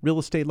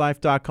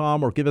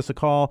yourrealestatelife.com or give us a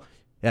call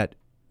at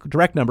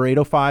direct number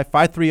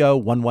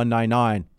 805-530-1199.